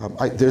 what?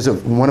 There's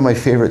one of my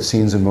favorite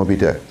scenes in Moby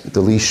Dick, the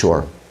lee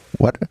shore.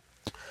 What?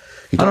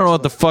 I don't know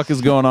what the fuck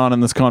is going on in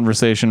this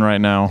conversation right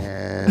now.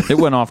 It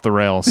went off the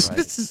rails.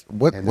 This is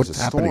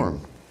what's happening?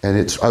 Storm, and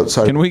it's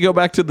outside. Can we go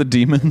back to the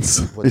demons?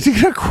 Is he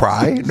gonna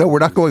cry? No, we're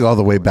not going all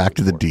the way back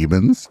to the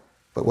demons.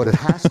 But what it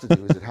has to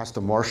do is it has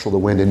to marshal the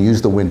wind and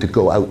use the wind to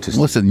go out to sea.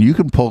 Listen, you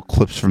can pull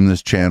clips from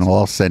this channel.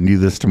 I'll send you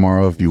this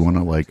tomorrow if you want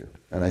to, like.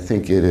 And I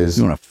think it is.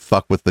 You want to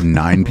fuck with the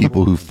 9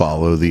 people who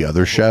follow the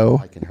other show?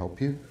 I can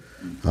help you.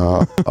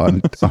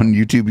 On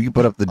YouTube, you can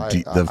put up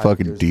the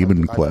fucking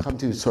demon clip.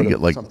 You get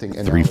like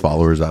 3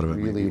 followers out of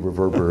it. Really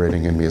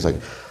reverberating in me is like,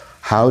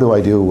 how do I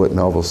do what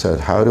Melville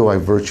said? How do I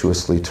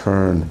virtuously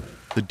turn?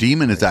 The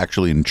demon is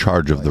actually in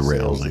charge of the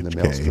rails,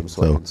 HK.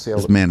 So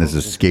this man has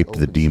escaped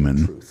the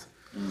demon.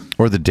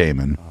 Or the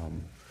daemon.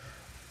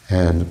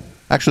 And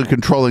actually,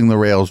 controlling the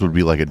rails would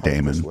be like a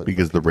daemon,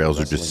 because the rails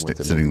are just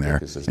sitting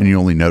there, and you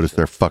only notice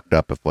they're fucked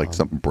up if like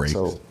something breaks.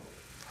 So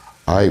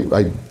I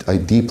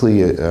deeply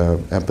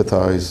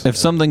empathize. If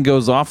something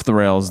goes off the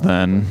rails,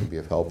 then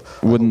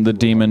wouldn't the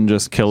demon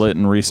just kill it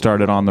and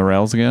restart it on the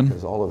rails again?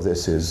 Because all of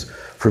this is,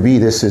 for me,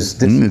 this is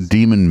the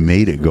demon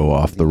made it go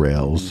off the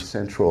rails.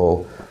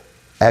 Central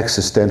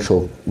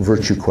existential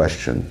virtue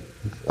question.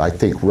 I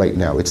think right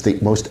now it's the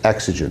most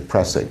exigent,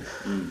 pressing.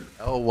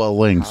 Oh well,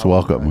 Lynx,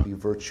 welcome. Be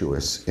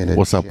virtuous in a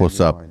what's up?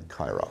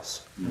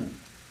 Kairos.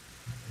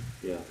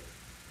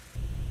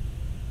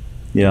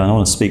 Yeah, I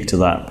want to speak to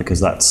that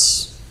because I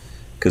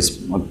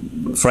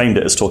framed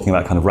it as talking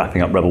about kind of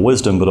wrapping up rebel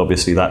wisdom, but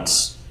obviously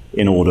that's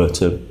in order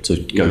to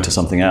go to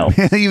something else.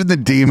 Even the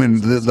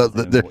demon,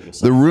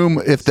 the room,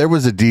 if there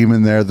was a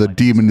demon there, the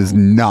demon is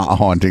not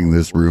haunting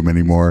this room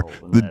anymore.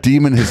 The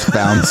demon has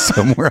found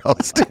somewhere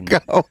else to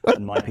go.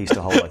 And my piece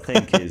to hold, I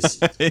think,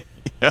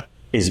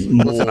 is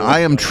more. Listen, I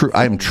am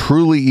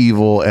truly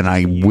evil, and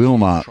I will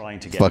not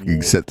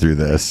fucking sit through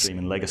this.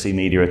 And legacy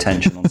media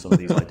attention on some of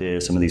these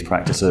ideas, some of these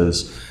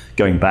practices,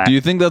 going back. Do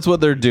you think that's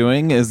what they're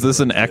doing? Is this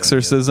an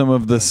exorcism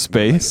of this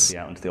space?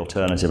 Out into the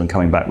alternative and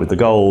coming back with the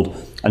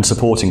gold and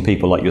supporting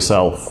people like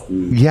yourself.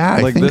 Yeah,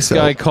 like this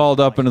guy called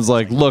up and is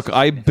like, "Look,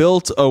 I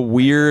built a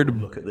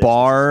weird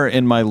bar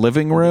in my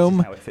living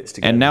room,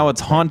 and now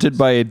it's haunted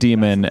by a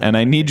demon, and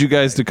I need you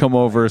guys to come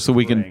over so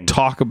we can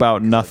talk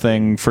about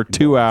nothing for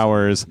 2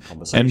 hours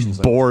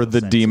and bore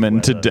the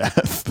demon to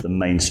death." The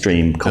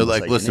mainstream. They're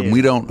like, "Listen,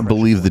 we don't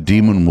believe the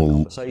demon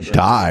will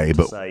die,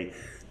 but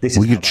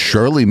we could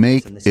surely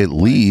make it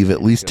leave,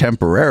 at least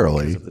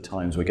temporarily." Of the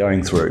times we're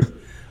going through.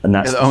 And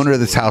that's the owner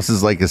of this house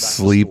is like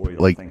asleep,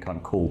 like I think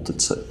I'm called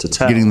to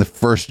tell. Getting the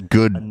first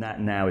good and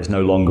that now is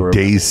no longer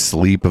day's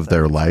sleep of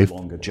their life. No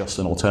longer just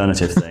an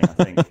alternative thing.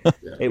 I think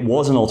it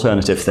was an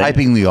alternative thing.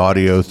 Typing the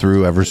audio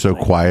through ever so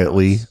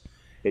quietly.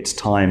 It's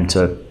time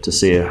to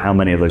see how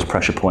many of those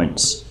pressure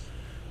points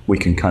we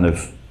can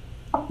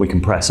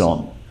press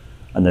on.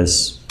 And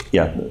there's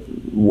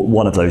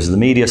one of those is the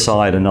media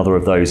side. Another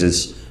of those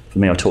is, for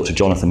me, I talked to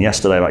Jonathan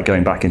yesterday about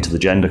going back into the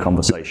gender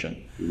conversation.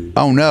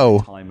 Oh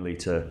no! Timely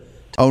to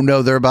oh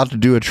no! They're about to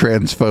do a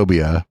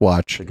transphobia.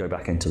 Watch. To go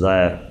back into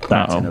that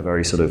in a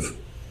very sort of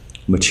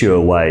mature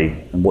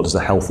way. And what does a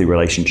healthy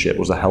relationship?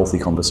 What does a healthy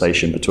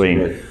conversation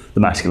between the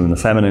masculine and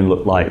the feminine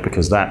look like?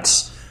 Because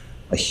that's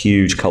a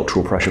huge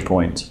cultural pressure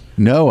point.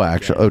 No,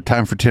 actually. Oh,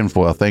 time for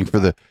tinfoil. Thanks for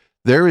the.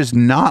 There is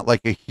not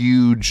like a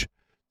huge.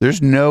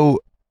 There's no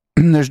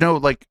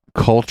like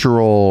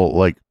cultural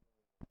like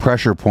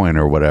pressure point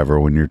or whatever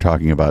when you're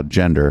talking about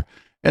gender,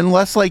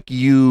 unless like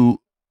you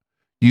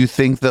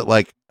think that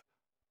like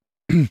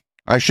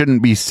I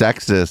shouldn't be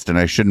sexist and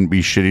I shouldn't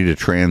be shitty to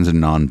trans and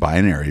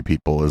non-binary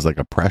people is like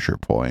a pressure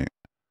point,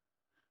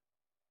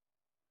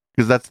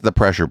 because that's the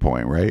pressure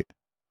point, right?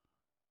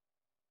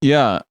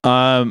 Yeah.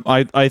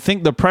 I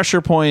think the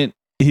pressure point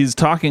he's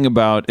talking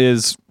about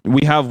is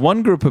we have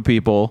one group of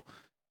people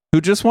who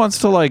just wants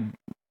to like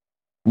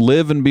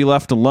live and be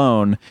left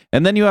alone,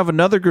 and then you have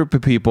another group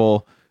of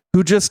people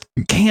who just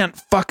can't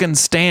fucking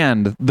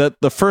stand that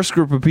the first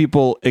group of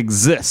people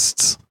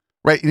exists.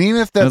 Right. And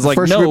even if that's like,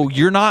 no,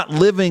 you're not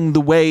living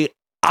the way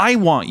I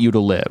want you to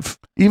live.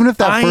 Even if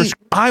that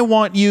I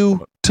want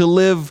you to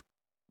live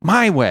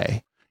my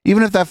way.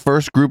 Even if that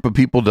first group of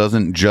people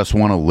doesn't just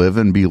want to live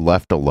and be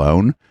left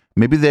alone,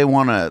 maybe they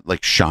want to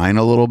like shine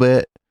a little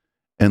bit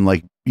and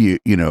like, you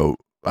know,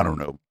 I don't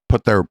know,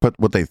 put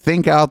what they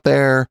think out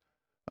there.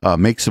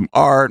 Make some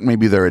art.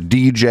 Maybe they're a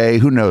DJ.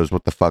 Who knows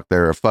what the fuck?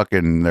 They're a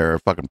fucking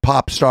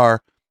pop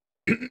star,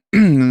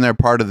 and they're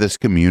part of this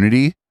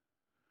community.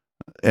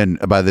 And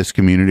by this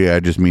community, I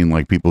just mean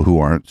like people who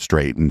aren't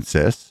straight and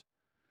cis.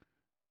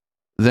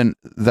 Then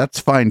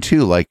that's fine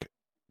too. Like,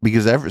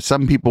 because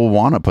some people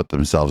want to put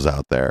themselves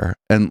out there,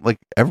 and like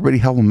everybody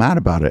hell mad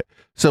about it.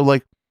 So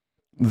like,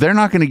 they're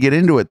not going to get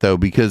into it though,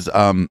 because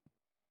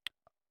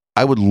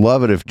I would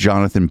love it if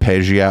Jonathan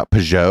Peugeot,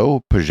 like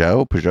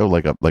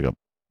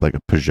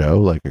a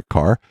Peugeot, like a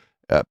car,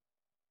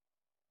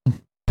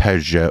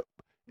 Peugeot.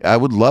 I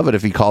would love it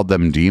if he called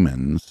them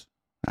demons,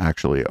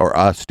 actually, or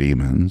us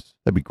demons.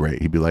 That'd be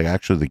great. He'd be like,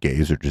 actually, the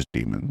gays are just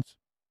demons.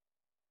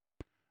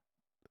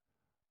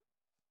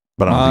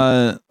 But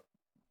I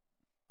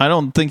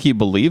don't think he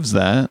believes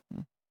that.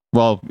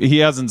 Well, he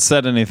hasn't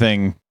said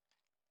anything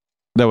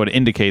that would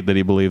indicate that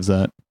he believes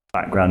that.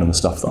 Background and the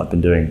stuff that I've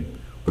been doing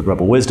with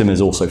Rebel Wisdom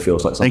also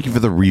feels like something. Thank you for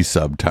the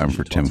resub time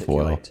for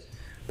tinfoil.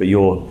 But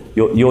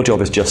your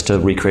job is just to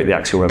recreate the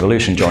Axial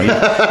Revolution, John.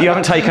 You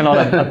haven't taken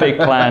on a big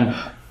plan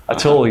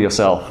at all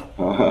yourself.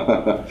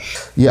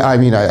 Yeah, I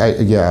mean,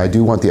 I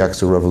do want the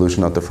Axial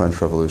Revolution, not the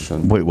French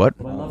Revolution. Wait, what?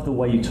 I love the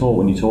way you talk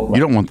when you talk about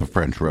You don't want the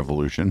French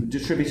Revolution.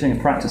 distributing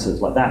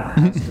practices. Like that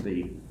has to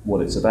be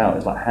what it's about.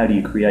 It's like, how do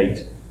you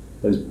create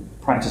those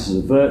practices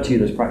of virtue,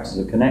 those practices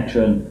of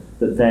connection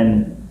that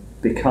then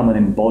become an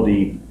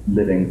embodied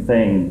living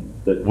thing.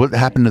 What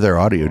happened to their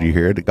audio? Do you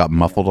hear it? It got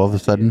muffled all of a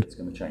sudden? It's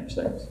going to change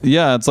things.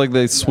 Yeah, it's like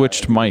they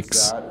switched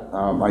mics.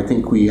 I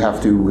think we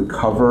have to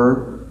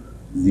recover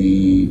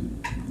the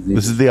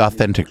This is the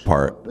authentic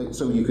part.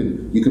 So you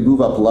could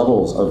move up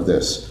levels of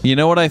this. You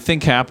know what I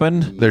think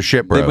happened? Their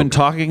shit broke. They've been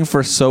talking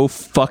for so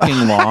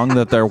fucking long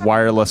that their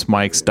wireless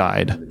mics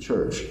died. The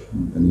church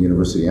and the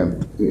university,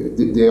 and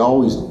they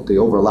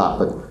overlap,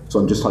 but so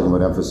I'm just talking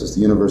about emphasis.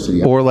 The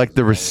university, or like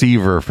the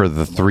receiver for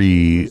the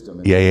three.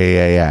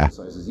 Yeah.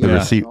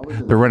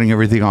 They're running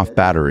everything off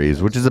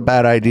batteries, which is a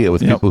bad idea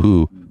with people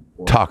who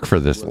talk for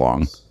this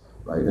long.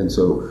 Right, and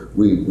so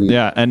we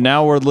and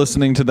now we're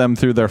listening to them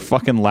through their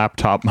fucking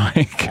laptop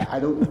mic.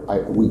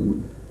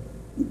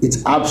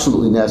 It's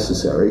absolutely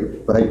necessary,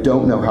 but I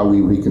don't know how we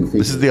reconfigure.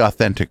 This is the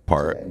authentic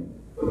part.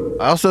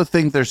 I also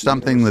think there's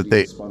something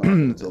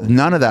that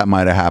none of that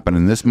might have happened,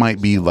 and this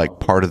might be like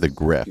part of the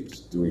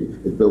grift.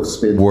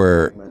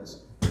 Where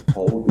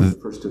Paul would be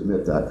the first to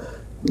admit that.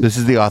 This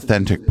is the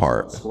authentic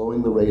part.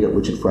 Slowing the rate at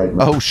which it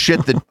fragments. Oh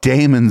shit, the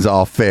Daemons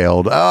all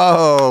failed.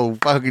 Oh,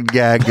 fucking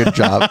yeah, good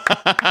job.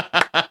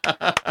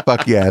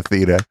 Fuck yeah,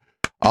 Theta.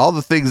 All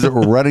the things that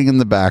were running in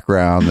the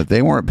background that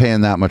they weren't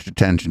paying that much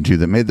attention to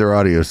that made their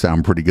audio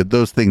sound pretty good,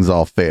 those things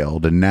all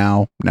failed, and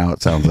now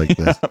it sounds like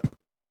this.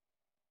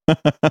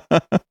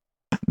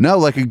 No,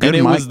 like a good mic. And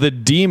it was the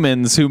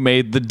demons who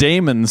made the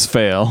Daemons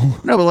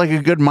fail. No, but like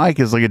a good mic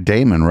is like a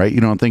daemon, right?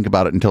 You don't think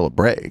about it until it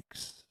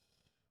breaks.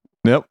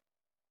 Yep.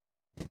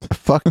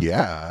 Fuck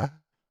yeah.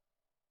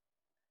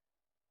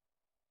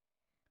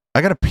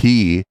 I gotta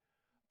pee.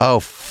 Oh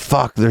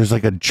fuck, there's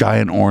like a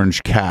giant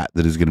orange cat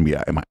that is gonna be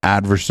my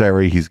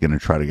adversary. He's gonna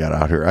try to get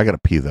out here. I gotta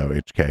pee though,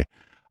 HK.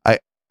 I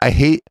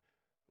hate,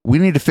 we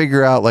need to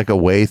figure out like a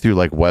way through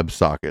like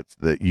WebSockets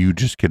that you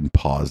just can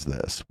pause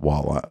this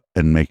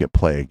and make it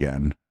play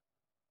again.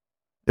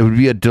 It would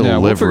be a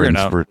deliverance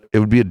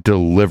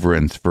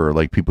for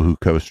like people who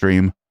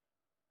co-stream.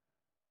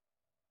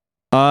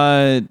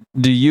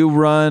 Do you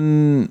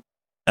run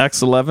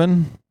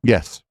X11?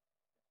 Yes.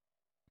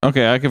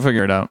 Okay, I can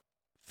figure it out.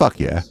 Fuck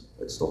yeah.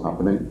 It's still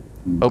happening.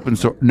 Open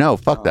source? No,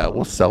 fuck that.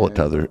 We'll sell it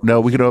to others. No,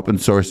 we can open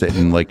source it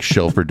and like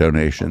shill for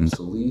donations.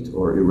 Obsolete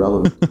or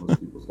irrelevant to most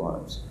people's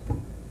lives.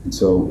 And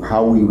so,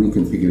 how we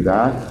reconfigure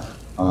that,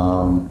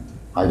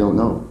 I don't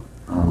know.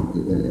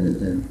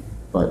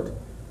 But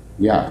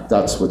yeah,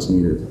 that's what's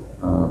needed.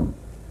 And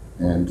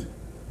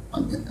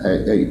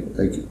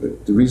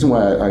the reason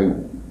why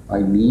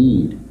I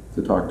need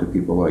to talk to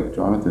people like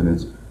Jonathan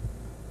is,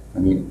 I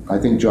mean, I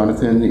think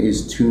Jonathan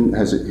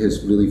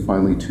has really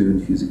finally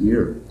tuned his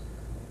ear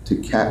to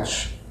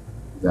catch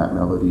that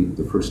melody,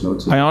 the first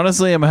notes. I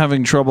honestly am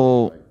having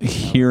trouble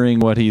hearing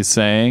what he's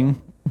saying,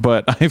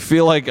 but I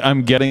feel like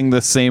I'm getting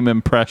the same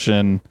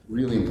impression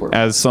really important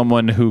as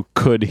someone who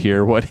could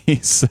hear what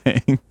he's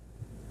saying.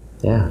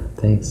 Yeah,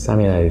 thanks. I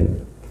mean, I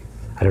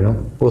don't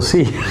know. We'll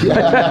see.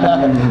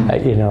 Yeah.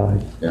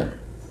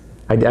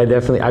 I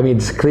definitely. I mean,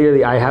 it's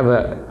clearly, I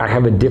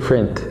have a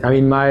different. I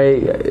mean, my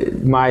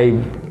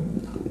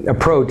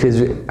approach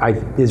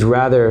is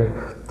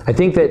rather. I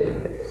think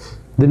that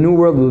the new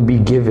world will be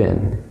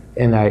given,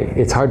 and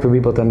it's hard for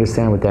people to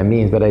understand what that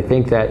means. But I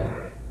think that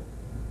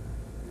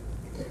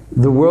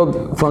the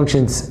world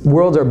functions.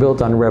 Worlds are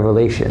built on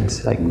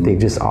revelations, like they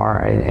just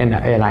are, and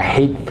I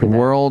hate for that.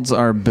 Worlds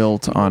are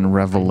built on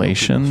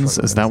revelations.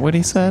 Is that what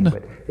he said?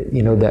 But,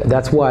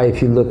 that's why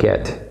if you look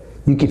at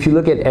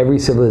every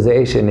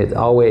civilization, it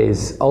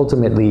always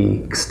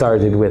ultimately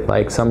started with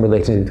like some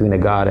relation between a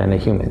god and a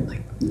human.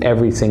 Like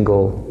every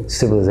single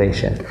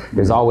civilization,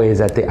 there's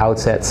always at the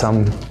outset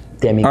some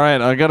demigod. All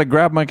right, I gotta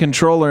grab my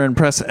controller and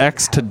press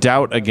X to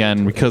doubt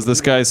again because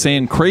this guy's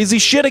saying crazy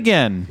shit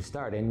again.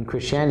 In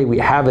Christianity, we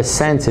have a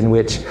sense in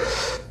which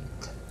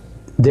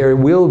there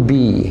will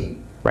be,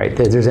 right?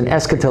 There's an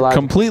eschatological.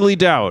 Completely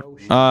doubt.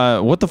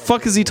 What the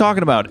fuck is he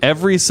talking about?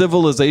 Every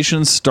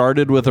civilization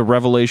started with a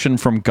revelation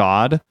from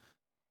God.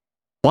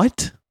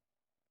 What?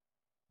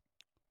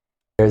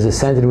 There's a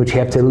sense in which you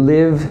have to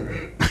live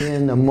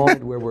in a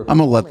moment where we're. I'm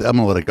gonna let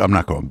it go. I'm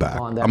not going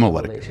back. I'm gonna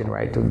let it go.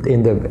 Right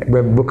in the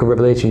book of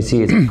Revelation, you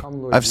see it's.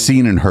 I've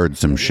seen and heard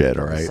some shit.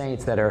 All right.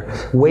 Saints that are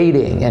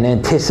waiting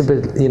and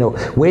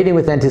waiting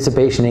with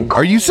anticipation. And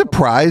are you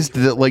surprised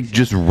that like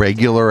just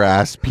regular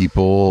ass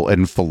people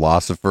and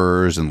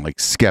philosophers and like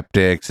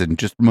skeptics and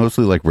just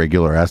mostly like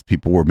regular ass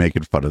people were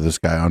making fun of this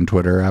guy on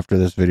Twitter after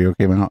this video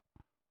came out?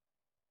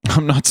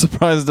 I'm not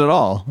surprised at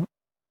all.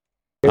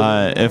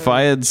 If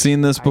I had seen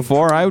this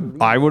before, I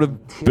would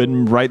have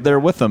been right there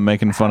with them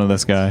making fun of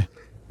this guy.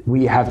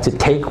 We have to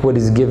take what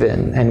is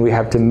given and we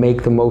have to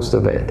make the most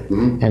of it.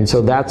 Mm-hmm. And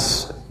so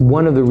that's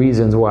one of the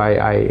reasons why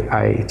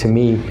to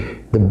me,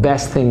 the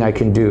best thing I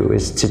can do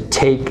is to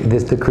take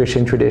the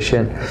Christian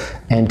tradition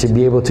and to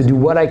be able to do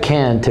what I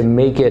can to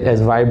make it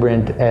as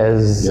vibrant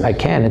as I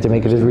can and to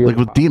make it as real. Like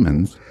with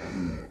Daemons.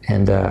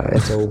 And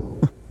so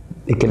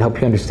it can help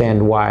you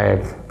understand why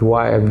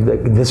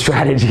the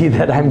strategy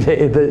that I'm.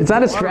 It's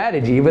not a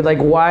strategy, but like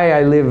why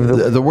I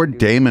live. The word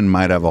daemon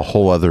might have a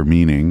whole other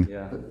meaning.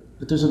 Yeah.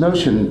 But there's a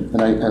notion,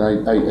 and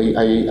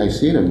I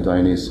see it in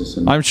Dionysus.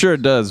 And I'm sure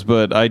it does,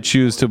 but I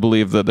choose to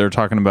believe that they're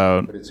talking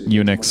about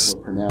Unix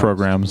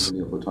programs.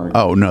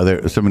 Oh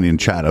no, somebody in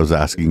chat was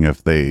asking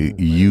if they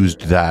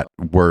used that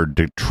word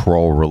to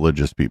troll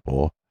religious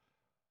people.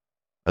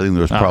 I think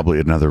there was probably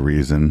another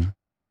reason,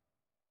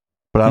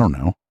 but I don't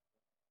know.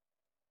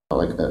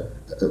 Like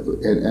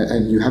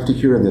and you have to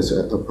hear in this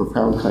a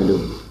profound kind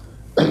of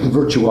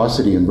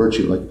virtuosity and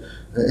virtue, like,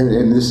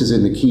 and this is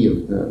in the key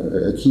of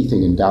a key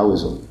thing in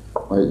Taoism,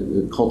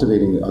 right?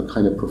 Cultivating a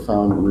kind of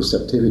profound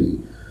receptivity.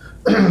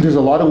 There's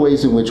a lot of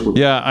ways in which we're.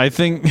 Yeah, I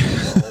think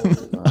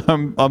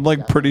I'm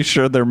like pretty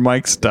sure their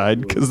mics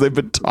died because they've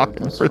been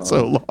talking for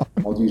so long.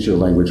 I'll use your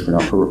language for now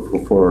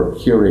for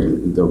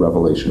hearing the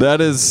revelation. That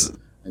is.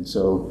 And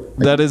so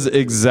that is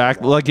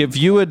exactly like if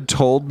you had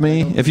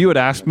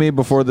asked me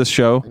before this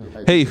show,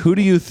 hey, who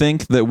do you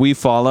think that we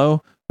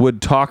follow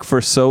would talk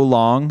for so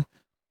long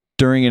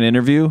during an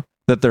interview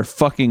that their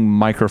fucking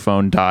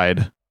microphone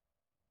died?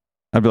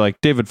 I'd be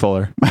like, David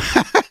Fuller.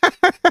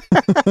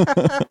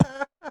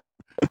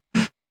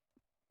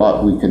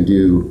 What we can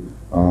do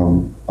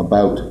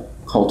about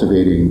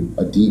cultivating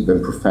a deep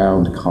and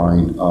profound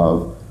kind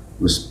of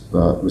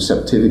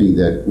receptivity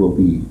that will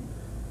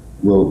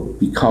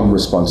become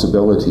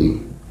ability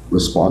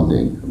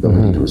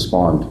to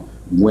respond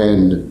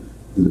when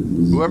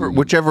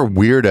whichever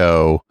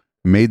weirdo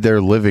made their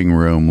living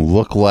room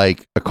look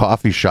like a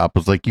coffee shop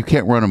was like, you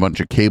can't run a bunch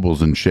of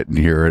cables and shit in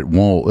here. It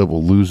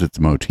will lose its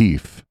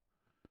motif.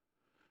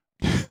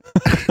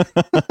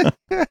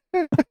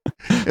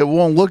 It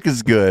won't look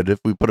as good if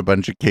we put a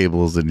bunch of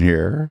cables in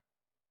here.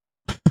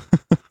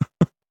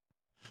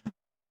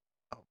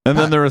 And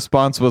then the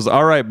response was,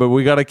 all right, but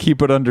we got to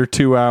keep it under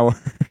 2 hours.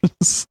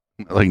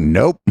 Like,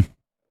 nope.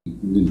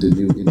 The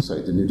new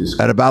insight, the new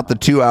discovery. At about the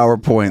 2 hour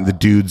point, the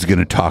dude's going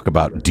to talk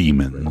about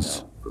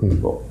demons.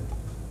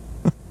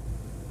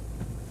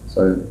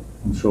 So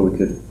I'm sure we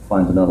could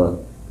find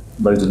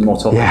loads of more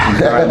topics and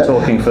carry on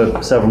talking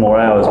for several more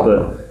hours,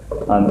 but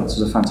this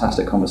was a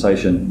fantastic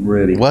conversation,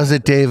 really. Was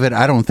it, David?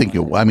 I don't think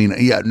it. I mean,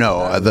 yeah,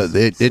 no,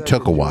 it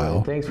took a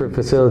while. Thanks for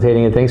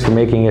facilitating it. Thanks for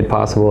making it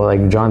possible.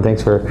 Like, John,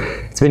 it's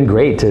been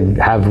great to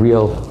have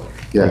real.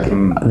 Yeah.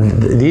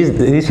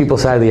 These people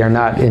sadly are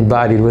not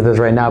embodied with us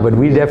right now, but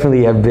we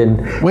definitely have been.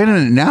 Wait a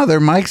minute! Now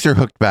their mics are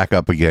hooked back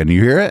up again.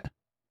 You hear it?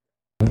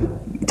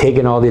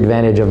 Taking all the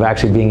advantage of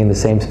actually being in the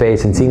same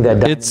space and seeing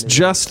that. It's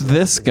just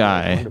this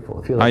guy.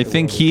 I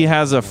think he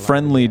has a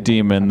friendly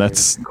demon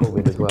that's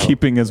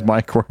keeping his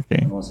mic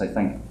working. I want to say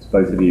thanks to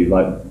both of you.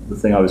 Like the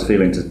thing I was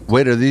feeling to.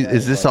 Wait,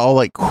 is this all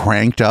like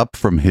cranked up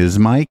from his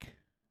mic?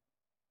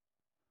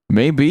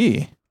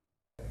 Maybe.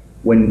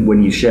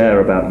 When you share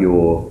about the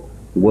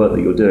work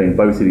that you're doing,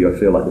 both of you, I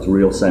feel like there's a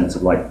real sense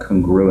of like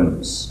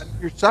congruence.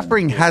 Your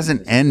suffering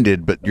hasn't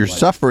ended, but your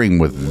suffering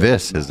with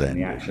this has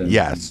ended.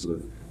 Yes,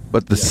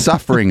 but the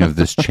suffering of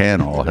this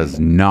channel has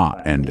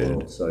not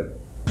ended. So,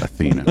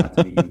 Athena.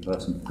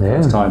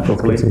 First time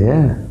properly.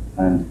 Yeah.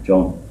 And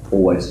John,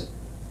 always.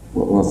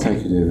 Well,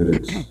 thank you,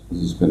 David.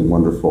 This has been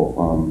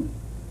wonderful.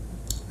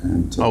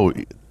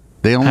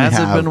 They only has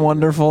have. It been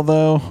wonderful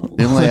though?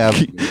 They only have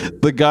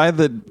the guy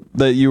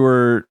that you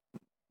were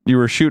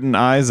shooting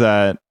eyes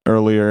at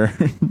earlier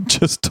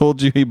just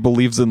told you he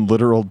believes in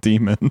literal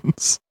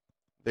demons.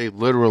 They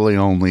literally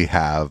only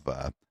have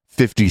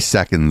 50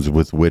 seconds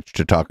with which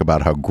to talk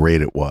about how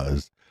great it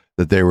was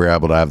that they were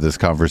able to have this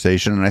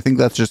conversation, and I think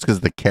that's just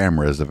because the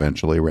cameras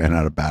eventually ran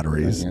out of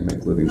batteries. The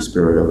dynamic living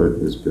spirit of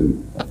it has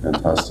been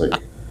fantastic,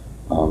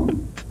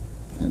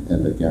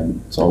 and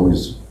again, it's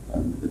always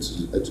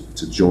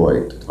it's a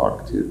joy to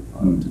talk to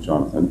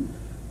Jonathan,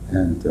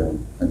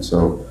 and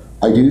so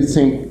I do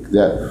think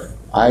that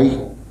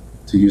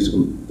to use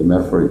the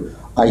metaphor,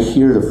 I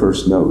hear the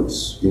first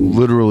notes.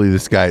 Literally,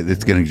 this guy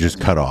that's going to just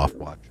cut off.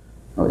 Watch.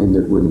 When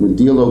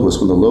Dialogos,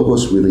 when the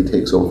Logos really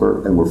takes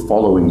over and we're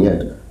following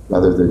it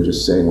rather than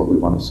just saying what we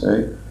want to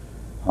say,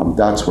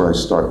 that's where I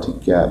start to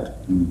get.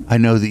 I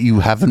know that you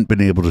haven't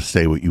been able to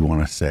say what you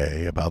want to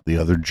say about the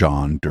other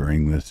John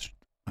during this.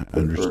 I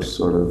understand. First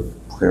sort of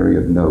clarity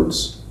of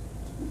notes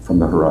from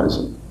the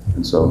horizon.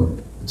 And so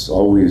it's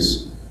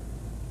always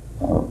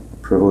a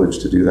privilege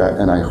to do that.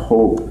 And I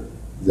hope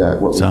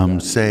that what some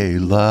say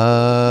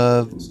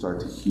love can start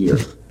to hear.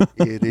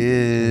 It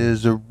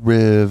is a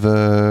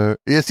river.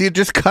 Yeah, see, it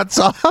just cuts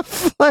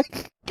off.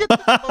 Like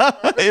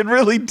it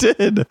really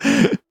did.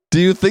 Do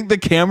you think the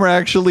camera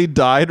actually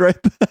died right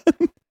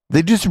then?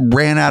 They just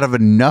ran out of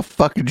enough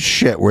fucking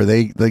shit where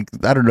they, like,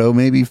 I don't know,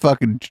 maybe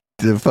fucking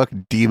the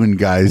fucking demon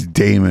guy's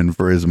Daemon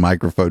for his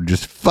microphone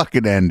just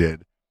fucking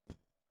ended.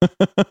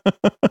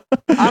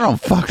 I don't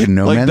fucking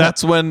know, like, man.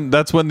 That's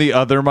when the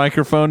other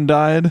microphone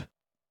died.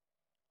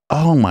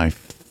 Oh my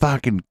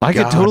fucking God. I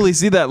could totally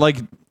see that. Like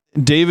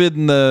David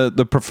and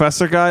the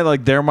professor guy,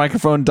 like their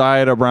microphone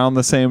died around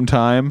the same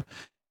time.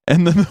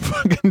 And then the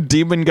fucking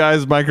demon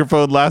guy's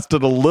microphone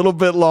lasted a little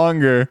bit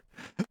longer.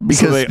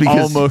 Because they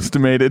almost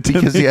made it to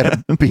because he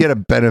had a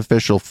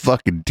beneficial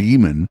fucking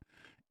demon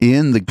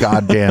in the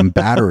goddamn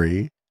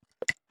battery.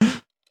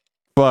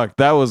 Fuck,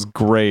 that was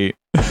great.